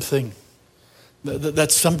realize something,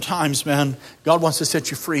 that sometimes, man, God wants to set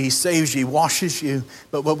you free. He saves you, He washes you,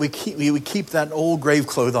 but we keep that old grave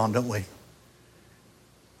clothes on, don't we?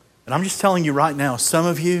 And I'm just telling you right now, some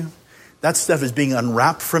of you, that stuff is being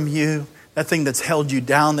unwrapped from you. That thing that's held you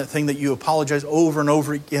down, that thing that you apologize over and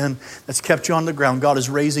over again, that's kept you on the ground, God is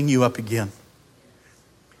raising you up again.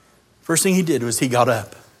 First thing He did was He got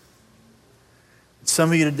up.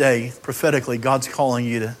 Some of you today, prophetically, God's calling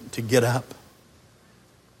you to get up.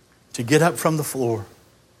 To get up from the floor.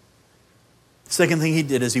 The second thing He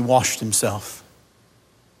did is He washed Himself.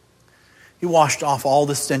 He washed off all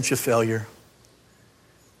the stench of failure.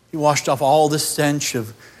 He washed off all the stench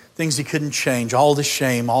of things he couldn't change, all the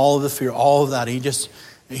shame, all of the fear, all of that.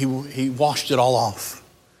 He washed it all off.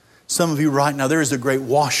 Some of you right now, there is a great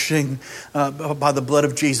washing by the blood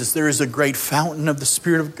of Jesus. There is a great fountain of the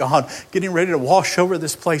Spirit of God getting ready to wash over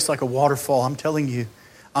this place like a waterfall. I'm telling you,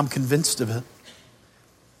 I'm convinced of it.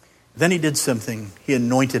 Then he did something. He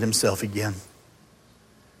anointed himself again.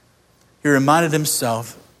 He reminded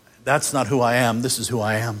himself, that's not who I am. This is who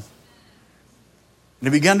I am. And he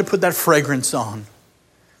began to put that fragrance on.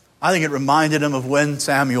 I think it reminded him of when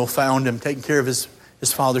Samuel found him taking care of his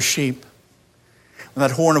father's sheep. When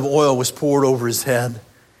that horn of oil was poured over his head.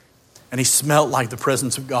 And he smelled like the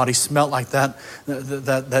presence of God. He smelled like that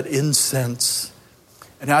incense.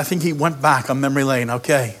 And I think he went back on memory lane.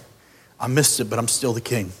 Okay, I missed it, but I'm still the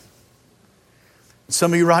king. And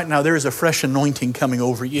some of you right now, there is a fresh anointing coming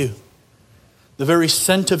over you. The very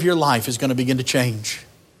scent of your life is going to begin to change.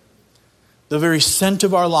 The very scent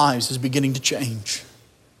of our lives is beginning to change.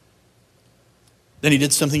 Then he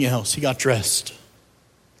did something else. He got dressed.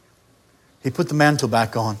 He put the mantle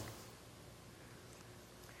back on.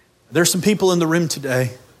 There's some people in the room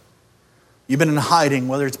today. You've been in hiding,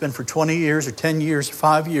 whether it's been for 20 years or 10 years or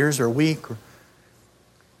 5 years or a week.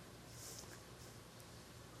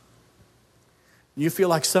 You feel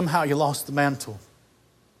like somehow you lost the mantle.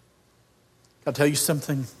 I'll tell you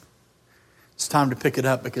something. It's time to pick it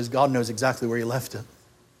up because God knows exactly where you left it.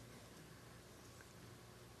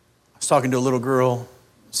 I was talking to a little girl,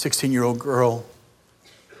 16-year-old girl,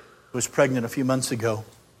 who was pregnant a few months ago.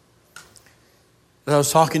 As I was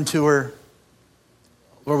talking to her,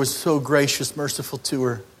 the Lord was so gracious, merciful to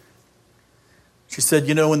her. She said,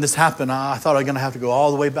 you know, when this happened, I thought I was going to have to go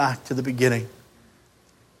all the way back to the beginning.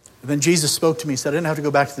 And then Jesus spoke to me. He said, I didn't have to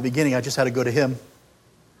go back to the beginning. I just had to go to Him.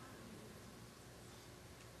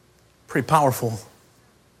 Pretty powerful.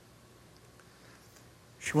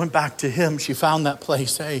 She went back to Him. She found that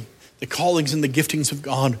place. Hey, the callings and the giftings of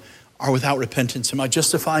God are without repentance. Am I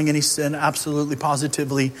justifying any sin? Absolutely,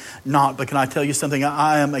 positively not. But can I tell you something?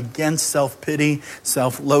 I am against self-pity,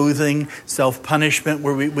 self-loathing, self-punishment,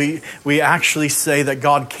 where we actually say that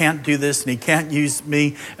God can't do this and He can't use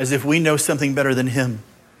me as if we know something better than Him.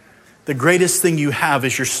 The greatest thing you have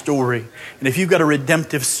is your story. And if you've got a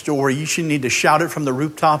redemptive story, you should need to shout it from the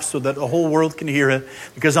rooftops so that the whole world can hear it.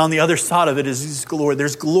 Because on the other side of it is His glory.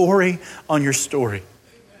 There's glory on your story.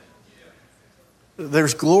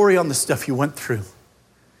 There's glory on the stuff you went through.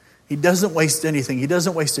 He doesn't waste anything. He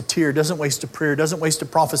doesn't waste a tear, doesn't waste a prayer, doesn't waste a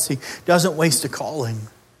prophecy, doesn't waste a calling.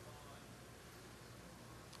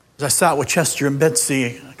 As I sat with Chester and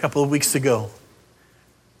Betsy a couple of weeks ago,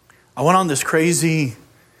 I went on this crazy,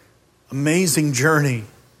 amazing journey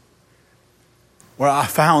where I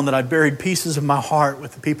found that I buried pieces of my heart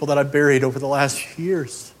with the people that I buried over the last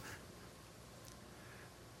years.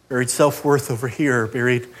 Buried self-worth over here,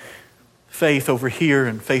 buried faith over here,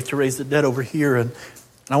 and faith to raise the dead over here. And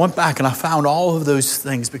I went back and I found all of those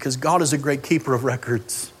things because God is a great keeper of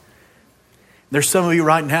records. There's some of you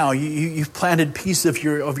right now, you've planted a piece of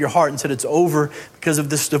your heart and said, it's over because of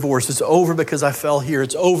this divorce. It's over because I fell here.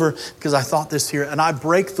 It's over because I thought this here. And I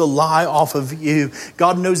break the lie off of you.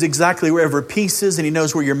 God knows exactly where every piece is, and He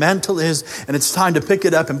knows where your mantle is. And it's time to pick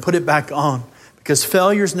it up and put it back on. Because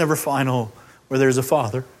failure's never final where there's a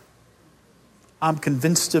Father. I'm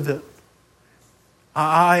convinced of it.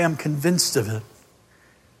 I am convinced of it.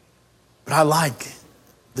 But I like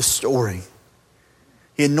the story.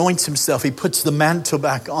 He anoints Himself. He puts the mantle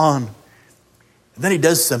back on. And then He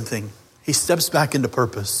does something. He steps back into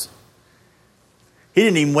purpose. He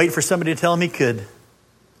didn't even wait for somebody to tell Him He could.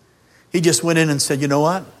 He just went in and said, you know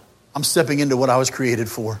what? I'm stepping into what I was created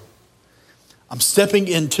for. I'm stepping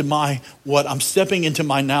into my what? I'm stepping into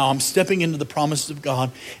my now. I'm stepping into the promises of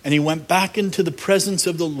God. And he went back into the presence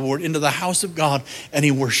of the Lord, into the house of God, and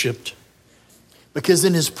he worshiped. Because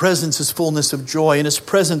in His presence is fullness of joy. In His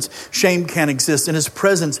presence, shame can't exist. In His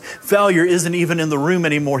presence, failure isn't even in the room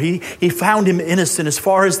anymore. He found him innocent. As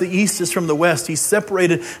far as the east is from the west, He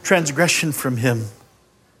separated transgression from him.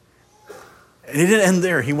 And He didn't end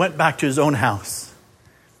there. He went back to His own house.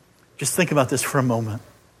 Just think about this for a moment.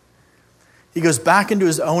 He goes back into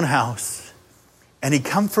His own house and He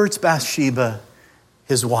comforts Bathsheba,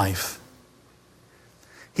 his wife.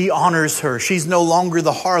 He honors her. She's no longer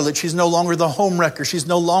the harlot. She's no longer the homewrecker. She's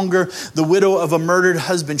no longer the widow of a murdered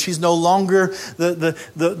husband. She's no longer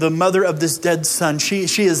the mother of this dead son. She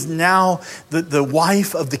is now the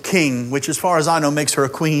wife of the king, which as far as I know makes her a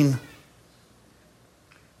queen.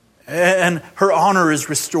 And her honor is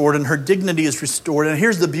restored and her dignity is restored. And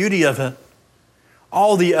here's the beauty of it.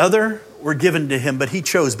 All the other were given to him, but he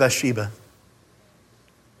chose Bathsheba.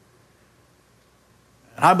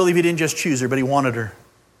 And I believe he didn't just choose her, but he wanted her.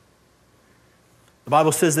 The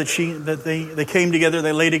Bible says that they came together,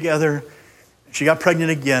 they lay together, She got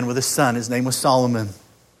pregnant again with a son. His name was Solomon.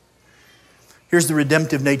 Here's the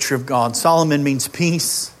redemptive nature of God. Solomon means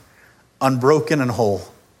peace, unbroken and whole.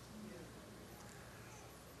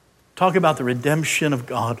 Talk about the redemption of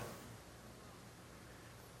God.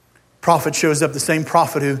 Prophet shows up, the same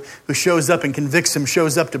prophet who shows up and convicts him,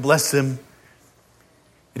 shows up to bless him.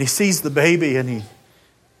 And he sees the baby and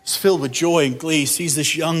he's filled with joy and glee. He sees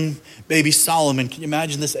this young baby Solomon. Can you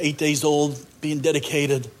imagine this 8 days old being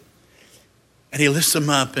dedicated? And he lifts him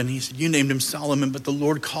up and he said, you named him Solomon, but the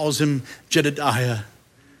Lord calls him Jedediah,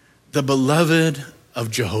 the beloved of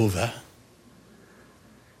Jehovah.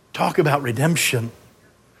 Talk about redemption.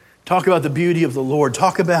 Talk about the beauty of the Lord.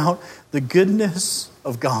 Talk about the goodness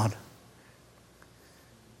of God.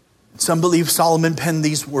 Some believe Solomon penned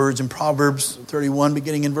these words in Proverbs 31,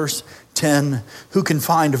 beginning in verse 10. Who can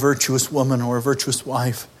find a virtuous woman or a virtuous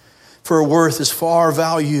wife? For her worth is far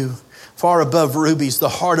above rubies. The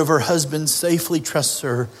heart of her husband safely trusts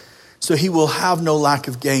her, so he will have no lack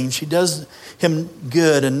of gain. She does him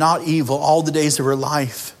good and not evil all the days of her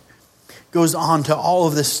life. Goes on to all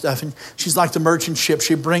of this stuff. And she's like the merchant ship.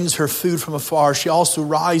 She brings her food from afar. She also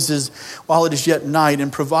rises while it is yet night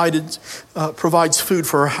and provides food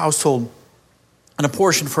for her household and a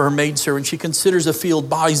portion for her maidservant. She considers a field,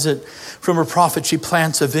 buys it. From her profit, she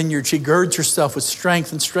plants a vineyard. She girds herself with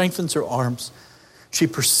strength and strengthens her arms. She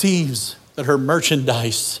perceives that her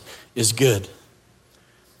merchandise is good.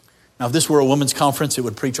 Now, if this were a women's conference, it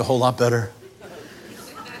would preach a whole lot better.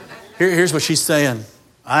 Here's what she's saying.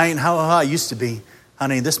 I ain't how I used to be.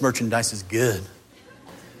 Honey, this merchandise is good.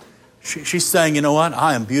 She's saying, you know what?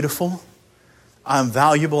 I am beautiful. I am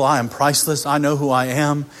valuable. I am priceless. I know who I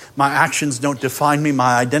am. My actions don't define me.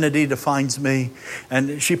 My identity defines me.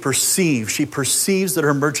 And she perceives that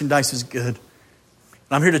her merchandise is good. And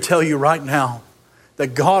I'm here to tell you right now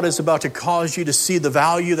that God is about to cause you to see the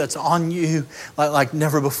value that's on you like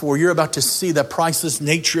never before. You're about to see that priceless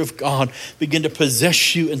nature of God begin to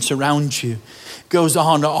possess you and surround you. Goes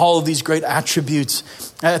on to all of these great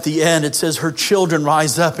attributes. At the end, it says her children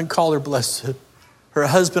rise up and call her blessed. Her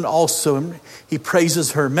husband also, he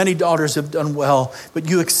praises her. Many daughters have done well, but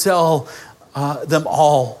you excel them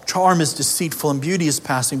all. Charm is deceitful and beauty is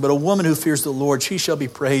passing, but a woman who fears the Lord, she shall be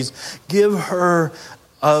praised. Give her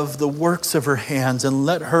of the works of her hands, and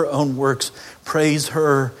let her own works praise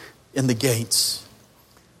her in the gates.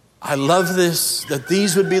 I love this, that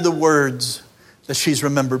these would be the words that she's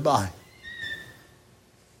remembered by.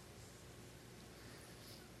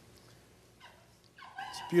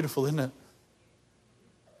 It's beautiful, isn't it?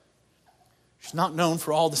 She's not known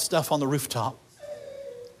for all the stuff on the rooftop.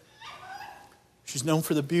 She's known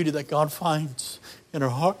for the beauty that God finds in her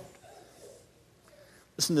heart.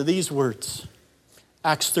 Listen to these words.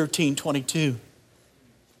 Acts 13:22.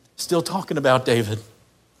 Still talking about David.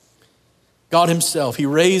 God himself, he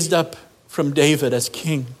raised up from David as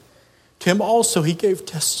king. To him also he gave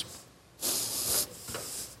testimony.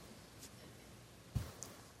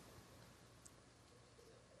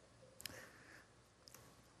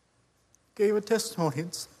 Gave a testimony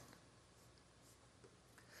and said,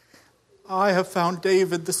 I have found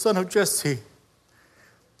David, the son of Jesse,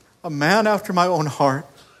 a man after my own heart,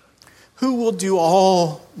 who will do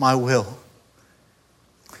all my will.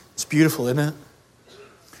 It's beautiful, isn't it?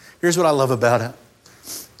 Here's what I love about it.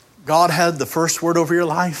 God had the first word over your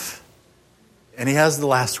life, and he has the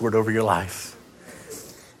last word over your life.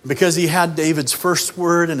 Because he had David's first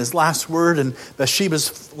word and his last word and Bathsheba's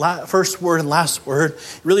first word and last word,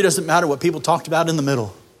 it really doesn't matter what people talked about in the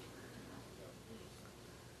middle.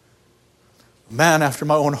 A man after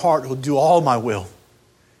my own heart will do all my will.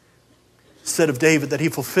 Said of David that he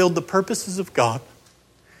fulfilled the purposes of God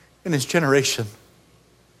in his generation.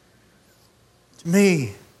 To me,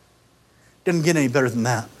 it didn't get any better than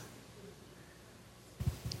that.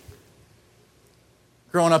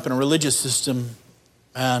 Growing up in a religious system,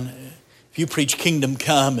 man, if you preach kingdom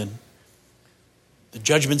come and the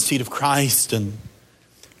judgment seat of Christ and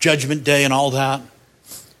judgment day and all that,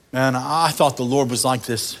 man, I thought the Lord was like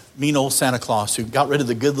this mean old Santa Claus who got rid of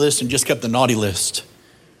the good list and just kept the naughty list.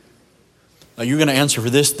 Now you're going to answer for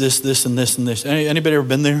this, and this, and this. Anybody ever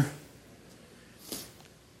been there?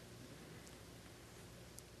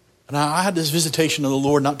 And I had this visitation of the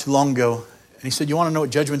Lord not too long ago. And he said, you want to know what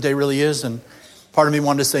Judgment Day really is? And part of me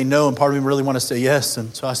wanted to say no, and part of me really wanted to say yes.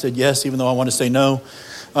 And so I said yes, even though I wanted to say no.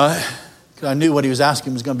 Because I knew what he was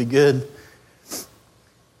asking was going to be good.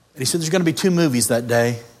 And he said, there's going to be 2 movies that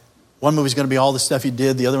day. One movie's going to be all the stuff you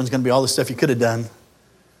did. The other one's going to be all the stuff you could have done.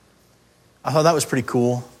 I thought that was pretty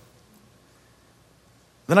cool.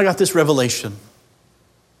 Then I got this revelation.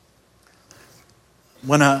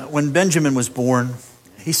 When Benjamin was born,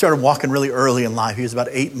 he started walking really early in life. He was about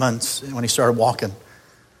 8 months when he started walking.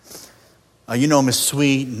 You know him as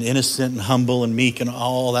sweet and innocent and humble and meek and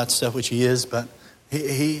all that stuff, which he is. But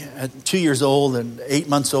he at 2 years old and 8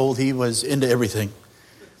 months old, he was into everything.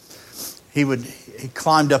 He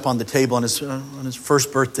climbed up on the table on his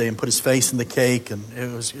first birthday and put his face in the cake, and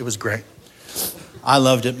it was great. I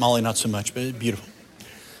loved it. Molly, not so much, but beautiful.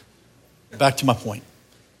 Back to my point.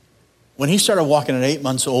 When he started walking at 8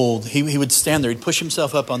 months old, he would stand there. He'd push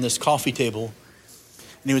himself up on this coffee table,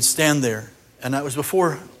 and he would stand there. And that was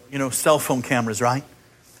before, cell phone cameras, right?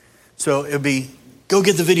 So it would be, go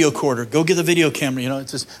get the video recorder, go get the video camera.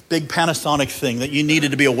 It's this big Panasonic thing that you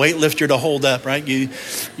needed to be a weightlifter to hold up, right? You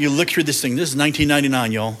look through this thing. This is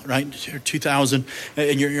 1999, y'all, right? Or 2000,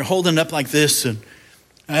 and you're holding it up like this,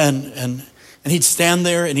 and he'd stand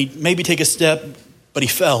there, and he'd maybe take a step, but he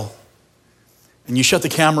fell. And you shut the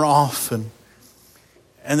camera off, and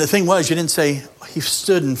the thing was, you didn't say he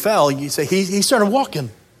stood and fell. You say he started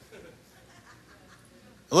walking.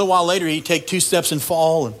 A little while later, he'd take 2 steps and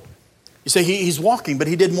fall, and you say he's walking, but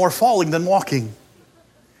he did more falling than walking.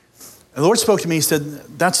 And the Lord spoke to me. He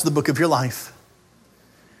said, "That's the book of your life."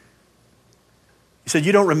 He said,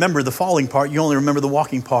 "You don't remember the falling part. You only remember the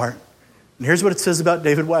walking part." And here's what it says about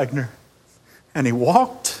David Wagner. And he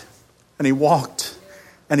walked, and he walked,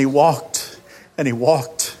 and he walked, and he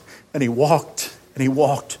walked, and he walked, and he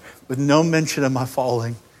walked with no mention of my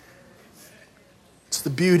falling. It's the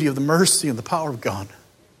beauty of the mercy and the power of God.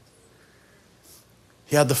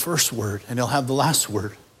 He had the first word, and he'll have the last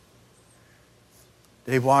word.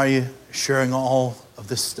 Dave, why are you sharing all of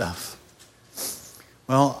this stuff?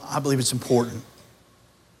 Well, I believe it's important.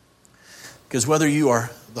 Because whether you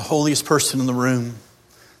are the holiest person in the room,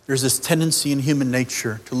 there's this tendency in human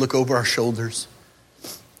nature to look over our shoulders,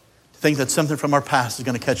 to think that something from our past is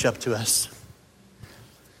going to catch up to us. I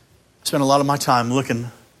spend a lot of my time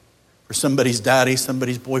looking for somebody's daddy,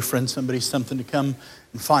 somebody's boyfriend, somebody's something to come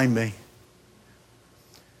and find me.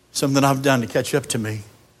 Something I've done to catch up to me.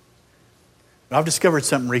 But I've discovered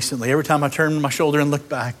something recently. Every time I turn my shoulder and look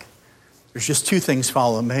back, there's just 2 things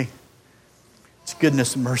following me. It's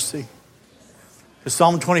goodness and mercy. Because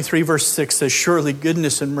Psalm 23 verse 6 says, "Surely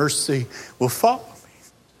goodness and mercy will follow me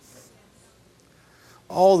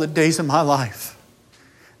all the days of my life.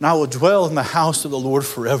 And I will dwell in the house of the Lord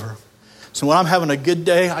forever." So when I'm having a good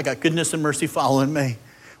day, I got goodness and mercy following me.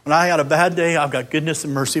 When I got a bad day, I've got goodness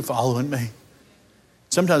and mercy following me.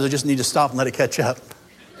 Sometimes I just need to stop and let it catch up.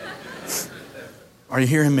 Are you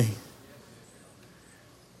hearing me?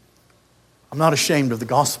 I'm not ashamed of the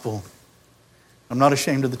gospel. I'm not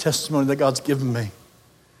ashamed of the testimony that God's given me.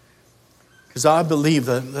 Because I believe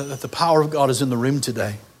that the power of God is in the room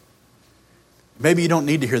today. Maybe you don't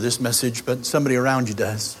need to hear this message, but somebody around you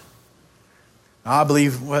does. I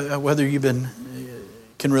believe whether you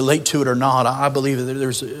can relate to it or not, I believe that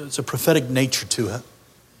it's a prophetic nature to it.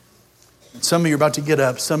 Some of you are about to get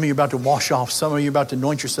up. Some of you are about to wash off. Some of you are about to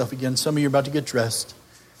anoint yourself again. Some of you are about to get dressed.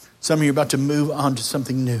 Some of you are about to move on to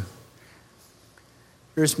something new.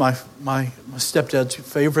 Here's my stepdad's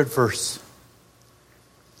favorite verse.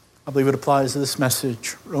 I believe it applies to this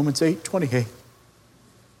message. Romans 8:28.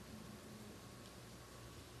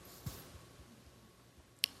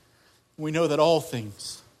 We know that all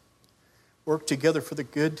things work together for the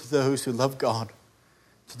good to those who love God,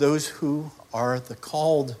 to those who are the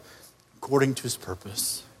called according to his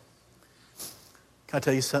purpose. Can I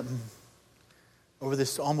tell you something? Over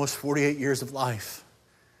this almost 48 years of life,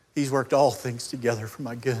 he's worked all things together for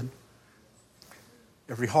my good.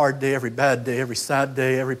 Every hard day, every bad day, every sad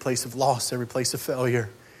day, every place of loss, every place of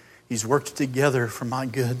failure, he's worked together for my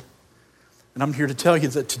good. And I'm here to tell you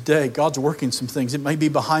that today, God's working some things. It may be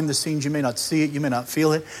behind the scenes. You may not see it. You may not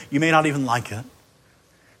feel it. You may not even like it.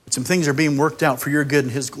 But some things are being worked out for your good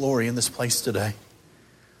and his glory in this place today.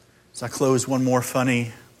 As I close, one more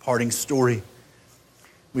funny parting story.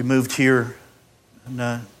 We moved here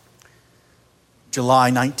on July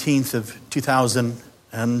 19th of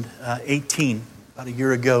 2018, about a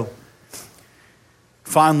year ago.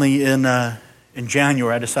 Finally, in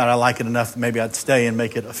January, I decided I like it enough that maybe I'd stay and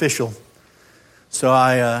make it official. So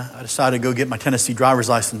I decided to go get my Tennessee driver's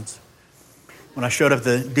license. When I showed up at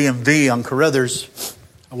the DMV on Carruthers,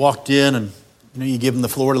 I walked in and you give them the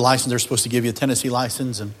Florida license. They're supposed to give you a Tennessee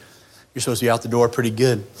license, and you're supposed to be out the door pretty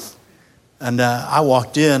good. And I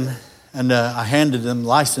walked in and I handed them the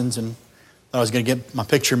license and thought I was going to get my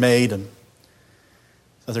picture made. And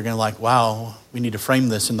so they're going to like, wow, we need to frame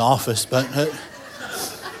this in the office. But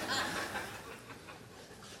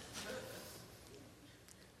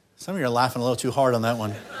some of you are laughing a little too hard on that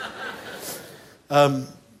one. I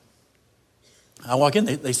walk in,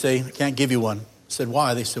 they say, I can't give you one. said,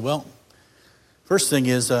 why? They said, well, first thing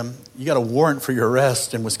is you got a warrant for your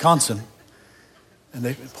arrest in Wisconsin. And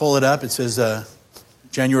they pull it up. It says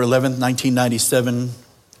January 11th, 1997,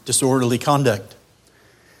 disorderly conduct.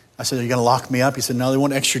 I said, are you going to lock me up? He said, no, they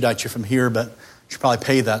won't extradite you from here, but you should probably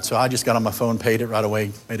pay that. So I just got on my phone, paid it right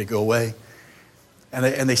away, made it go away.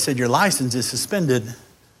 And they said, your license is suspended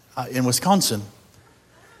in Wisconsin.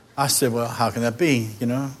 I said, well, how can that be?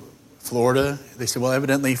 Florida. They said, well,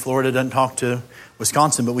 evidently Florida doesn't talk to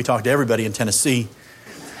Wisconsin, but we talk to everybody in Tennessee.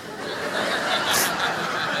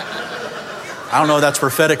 I don't know if that's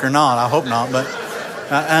prophetic or not. I hope not. But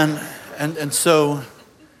so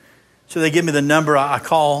they give me the number. I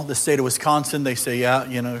call the state of Wisconsin. They say,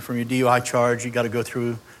 yeah, from your DUI charge, you got to go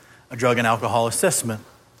through a drug and alcohol assessment.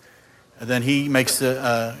 And then he makes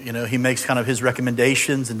kind of his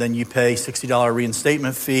recommendations, and then you pay $60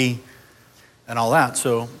 reinstatement fee and all that.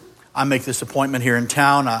 So I make this appointment here in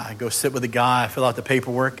town. I go sit with the guy. I fill out the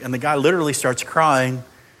paperwork, and the guy literally starts crying,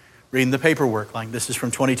 reading the paperwork. Like, this is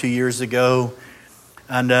from 22 years ago,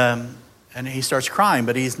 and he starts crying,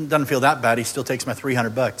 but he doesn't feel that bad. He still takes my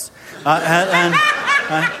 $300.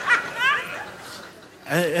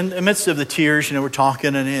 In the midst of the tears, we're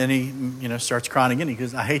talking, and he, starts crying again. He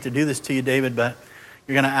goes, I hate to do this to you, David, but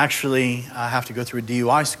you're going to actually have to go through a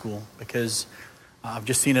DUI school, because I've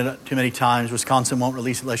just seen it too many times. Wisconsin won't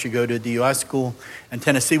release it unless you go to a DUI school, and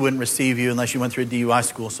Tennessee wouldn't receive you unless you went through a DUI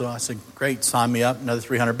school. So I said, great, sign me up, another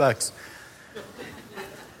 $300.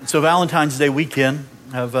 And so Valentine's Day weekend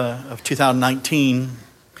of 2019,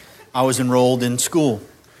 I was enrolled in school,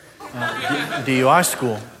 DUI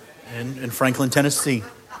school in Franklin, Tennessee.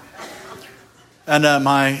 And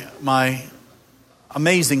my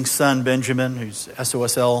amazing son, Benjamin, who's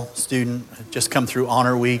SOSL student, had just come through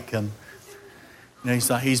Honor Week, and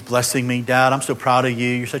he's blessing me. Dad, I'm so proud of you.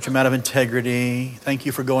 You're such a man of integrity. Thank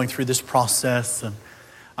you for going through this process. And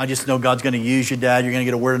I just know God's going to use you, Dad. You're going to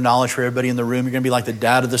get a word of knowledge for everybody in the room. You're going to be like the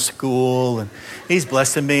dad of the school. And he's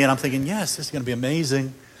blessing me. And I'm thinking, yes, this is going to be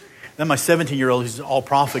amazing. Then my 17-year-old, who's all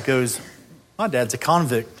prophet, goes, my dad's a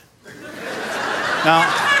convict. Now,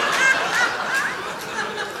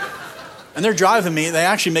 and they're driving me. They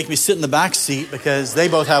actually make me sit in the back seat because they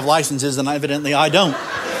both have licenses and evidently I don't.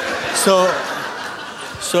 So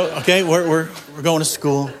okay, we're going to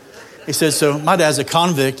school. He says, so my dad's a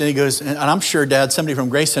convict. And he goes, and I'm sure, Dad, somebody from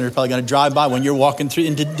Grace Center is probably going to drive by when you're walking through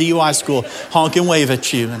into DUI school, honk and wave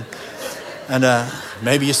at you. And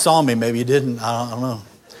maybe you saw me, maybe you didn't. I don't know.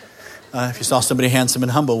 If you saw somebody handsome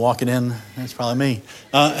and humble walking in, that's probably me.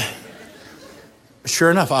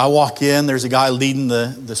 Sure enough, I walk in. There's a guy leading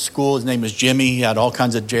the school. His name is Jimmy. He had all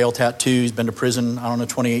kinds of jail tattoos, been to prison,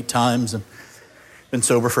 28 times, and been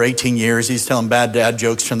sober for 18 years. He's telling bad dad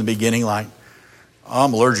jokes from the beginning, like,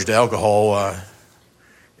 I'm allergic to alcohol.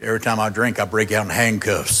 Every time I drink, I break out in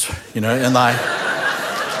handcuffs,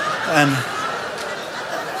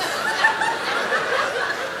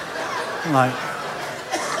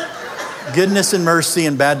 goodness and mercy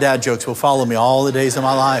and bad dad jokes will follow me all the days of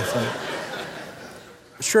my life.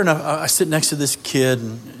 And sure enough, I sit next to this kid,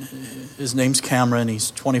 and his name's Cameron.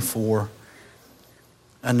 He's 24.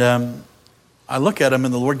 And I look at him,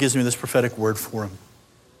 and the Lord gives me this prophetic word for him.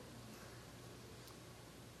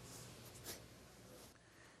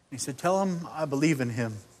 He said, tell him I believe in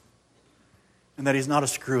him and that he's not a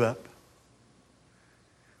screw-up.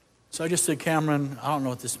 So I just said, Cameron, I don't know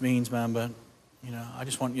what this means, man, but, I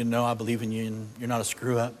just want you to know I believe in you and you're not a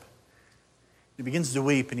screw-up. He begins to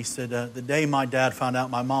weep, and he said, the day my dad found out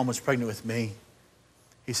my mom was pregnant with me,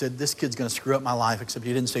 he said, this kid's going to screw up my life, except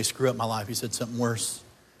he didn't say screw up my life. He said something worse.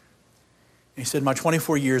 He said, my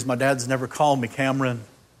 24 years, my dad's never called me Cameron.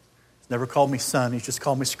 He's never called me son. He's just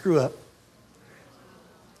called me screw up.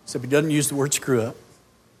 Except he doesn't use the word screw up.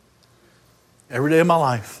 Every day of my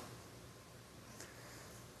life.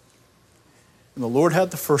 And the Lord had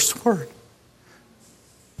the first word.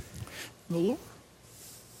 The Lord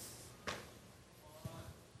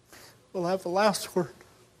will have the last word.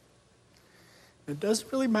 It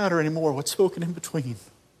doesn't really matter anymore what's spoken in between.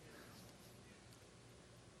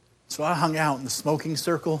 So I hung out in the smoking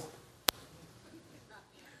circle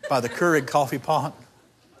by the Keurig coffee pot.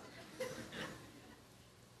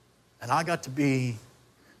 And I got to be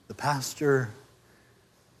the pastor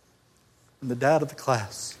and the dad of the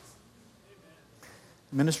class.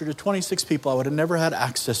 Ministered to 26 people I would have never had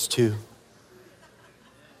access to.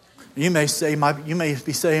 You may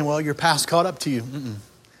be saying, well, your past caught up to you.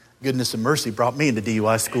 Goodness and mercy brought me into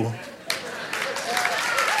DUI school.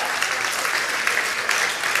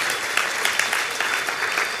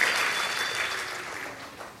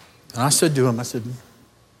 And I said to him, I said,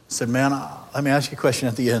 man, let me ask you a question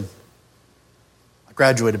at the end.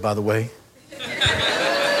 Graduated, by the way.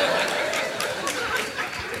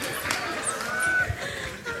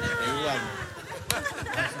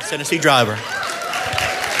 Tennessee driver. All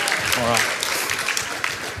right.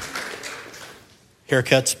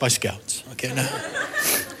 Haircuts by Scouts. Okay, now.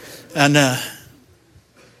 And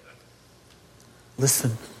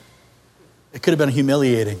listen, it could have been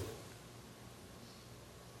humiliating. It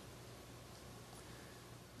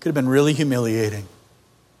could have been really humiliating.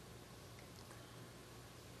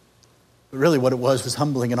 But really what it was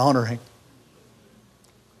humbling and honoring.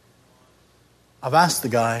 I've asked the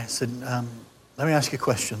guy, I said, let me ask you a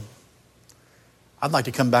question. I'd like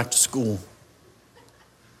to come back to school.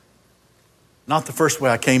 Not the first way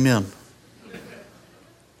I came in.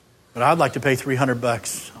 But I'd like to pay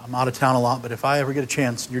 $300. I'm out of town a lot, but if I ever get a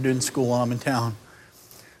chance and you're doing school and I'm in town,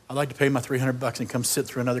 I'd like to pay my $300 and come sit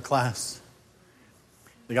through another class.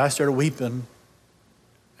 The guy started weeping,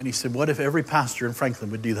 and he said, what if every pastor in Franklin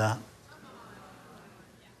would do that?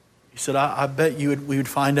 He said, I bet we would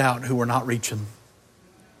find out who we're not reaching. You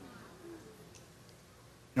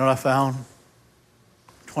know what I found?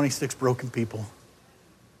 26 broken people.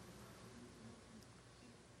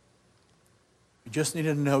 He just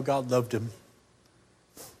needed to know God loved him.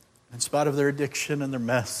 In spite of their addiction and their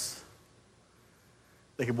mess,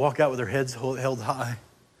 they could walk out with their heads held high.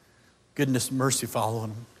 Goodness and mercy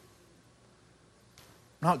following them.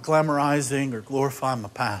 Not glamorizing or glorifying my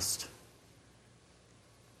past.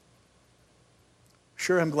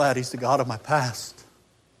 Sure, I'm glad he's the God of my past,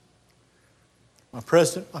 my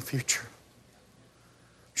present, my future.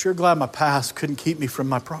 Sure glad my past couldn't keep me from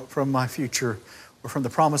my future or from the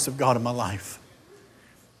promise of God in my life.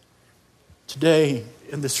 Today,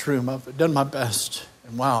 in this room, I've done my best.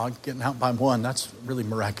 And wow, I'm getting out by one. That's really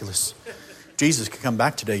miraculous. Jesus could come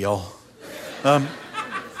back today, y'all. Don't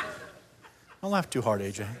laugh too hard,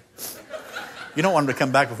 AJ. You don't want him to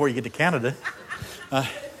come back before you get to Canada.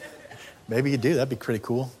 Maybe you do. That'd be pretty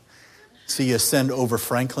cool. See you ascend over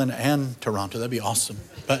Franklin and Toronto. That'd be awesome.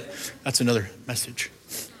 But that's another message.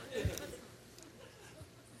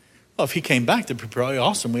 Well, if he came back, that'd be probably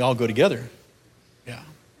awesome. We all go together. Yeah.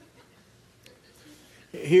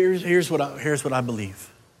 Here's what I believe.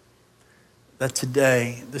 That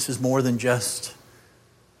today, this is more than just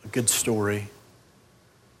a good story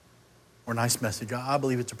or a nice message. I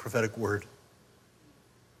believe it's a prophetic word.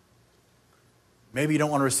 Maybe you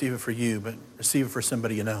don't want to receive it for you, but receive it for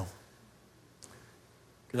somebody you know.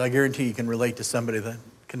 Because I guarantee you can relate to somebody that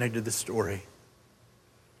connected to this story.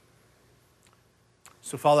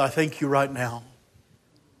 So, Father, I thank you right now,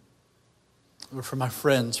 Lord, for my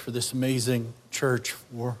friends, for this amazing church,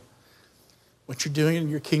 for what you're doing in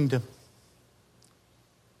your kingdom.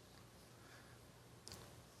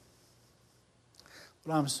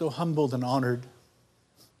 But I'm so humbled and honored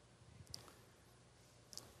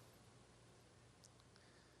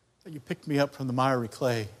that you picked me up from the miry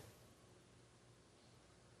clay.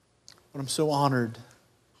 But I'm so honored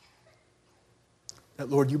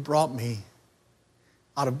that, Lord, you brought me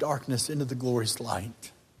out of darkness into the glorious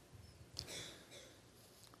light.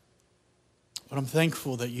 But I'm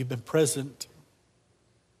thankful that you've been present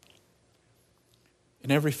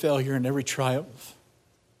in every failure and every triumph.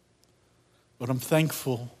 But I'm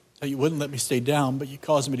thankful that you wouldn't let me stay down, but you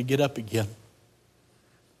caused me to get up again.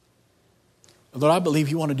 And Lord, I believe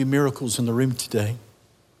you want to do miracles in the room today.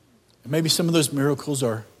 And maybe some of those miracles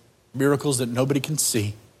are miracles that nobody can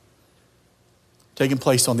see, taking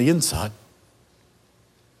place on the inside.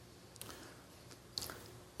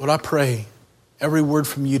 Lord, I pray every word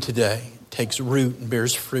from you today takes root and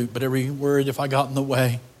bears fruit. But every word, if I got in the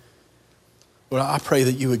way, Lord, I pray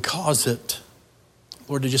that you would cause it,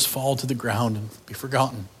 Lord, to just fall to the ground and be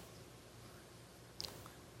forgotten.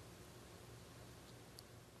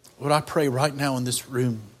 Lord, I pray right now in this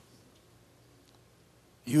room,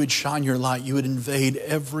 you would shine your light. You would invade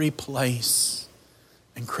every place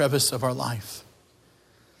and crevice of our life.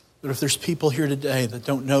 But if there's people here today that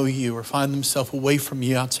don't know you or find themselves away from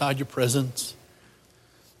you outside your presence,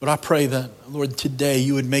 but I pray that, Lord, today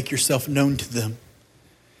you would make yourself known to them.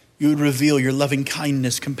 You would reveal your loving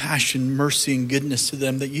kindness, compassion, mercy, and goodness to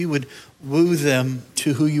them, that you would woo them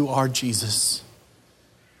to who you are, Jesus.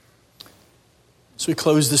 So we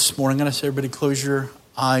close this morning. I'm going to say, everybody close your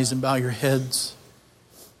eyes and bow your heads.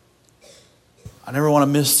 I never want to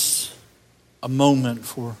miss a moment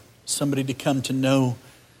for somebody to come to know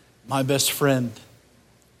my best friend,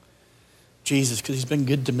 Jesus, because he's been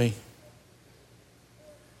good to me.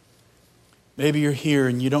 Maybe you're here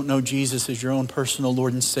and you don't know Jesus as your own personal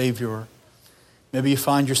Lord and Savior. Maybe you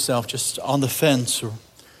find yourself just on the fence or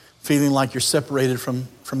feeling like you're separated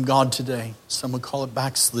from God today. Some would call it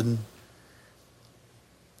backslidden.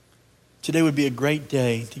 today would be a great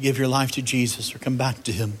day to give your life to Jesus or come back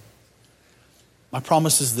to him. My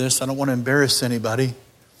promise is this: I don't want to embarrass anybody,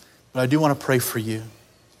 but I do want to pray for you.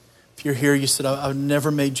 If you're here, you said, I've never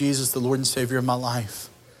made Jesus the Lord and Savior of my life,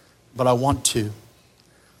 but I want to.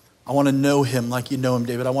 I want to know him like you know him,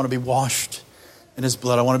 David. I want to be washed in his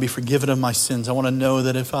blood. I want to be forgiven of my sins. I want to know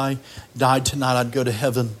that if I died tonight, I'd go to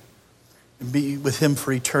heaven and be with him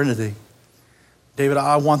for eternity. David,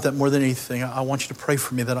 I want that more than anything. I want you to pray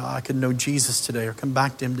for me that I can know Jesus today or come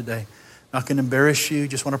back to him today. I'm not going to embarrass you.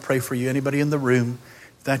 Just want to pray for you. Anybody in the room,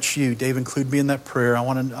 if that's you, Dave, include me in that prayer. I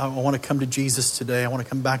want to come to Jesus today. I want to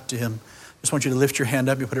come back to him. Just want you to lift your hand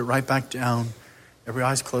up. You put it right back down. Every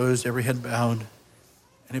eye's closed, every head bowed.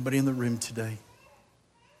 Anybody in the room today?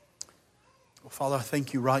 Well, Father, I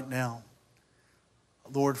thank you right now,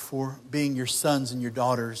 Lord, for being your sons and your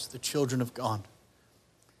daughters, the children of God.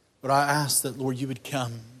 But I ask that, Lord, you would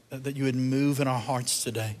come, that you would move in our hearts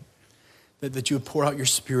today, that you would pour out your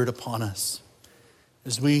Spirit upon us.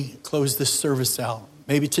 As we close this service out,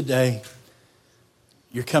 maybe today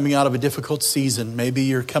you're coming out of a difficult season. Maybe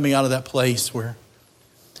you're coming out of that place where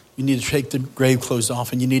you need to take the grave clothes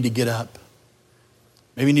off and you need to get up.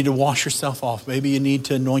 Maybe you need to wash yourself off. Maybe you need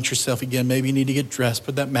to anoint yourself again. Maybe you need to get dressed,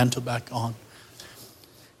 put that mantle back on,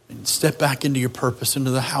 and step back into your purpose,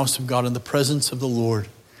 into the house of God, in the presence of the Lord,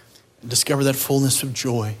 and discover that fullness of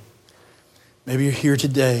joy. Maybe you're here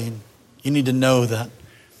today and you need to know that,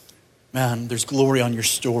 man, there's glory on your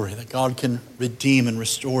story, that God can redeem and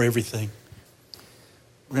restore everything.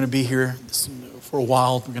 We're going to be here for a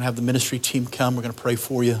while. We're going to have the ministry team come. We're going to pray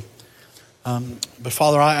for you. But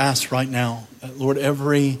Father, I ask right now that, Lord,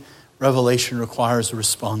 every revelation requires a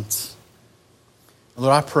response.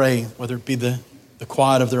 Lord, I pray, whether it be the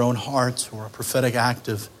quiet of their own hearts or a prophetic act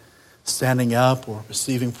of standing up or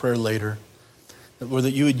receiving prayer later, that, Lord,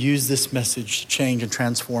 that you would use this message to change and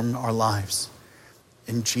transform our lives.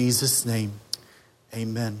 In Jesus' name,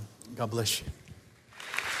 amen. God bless you.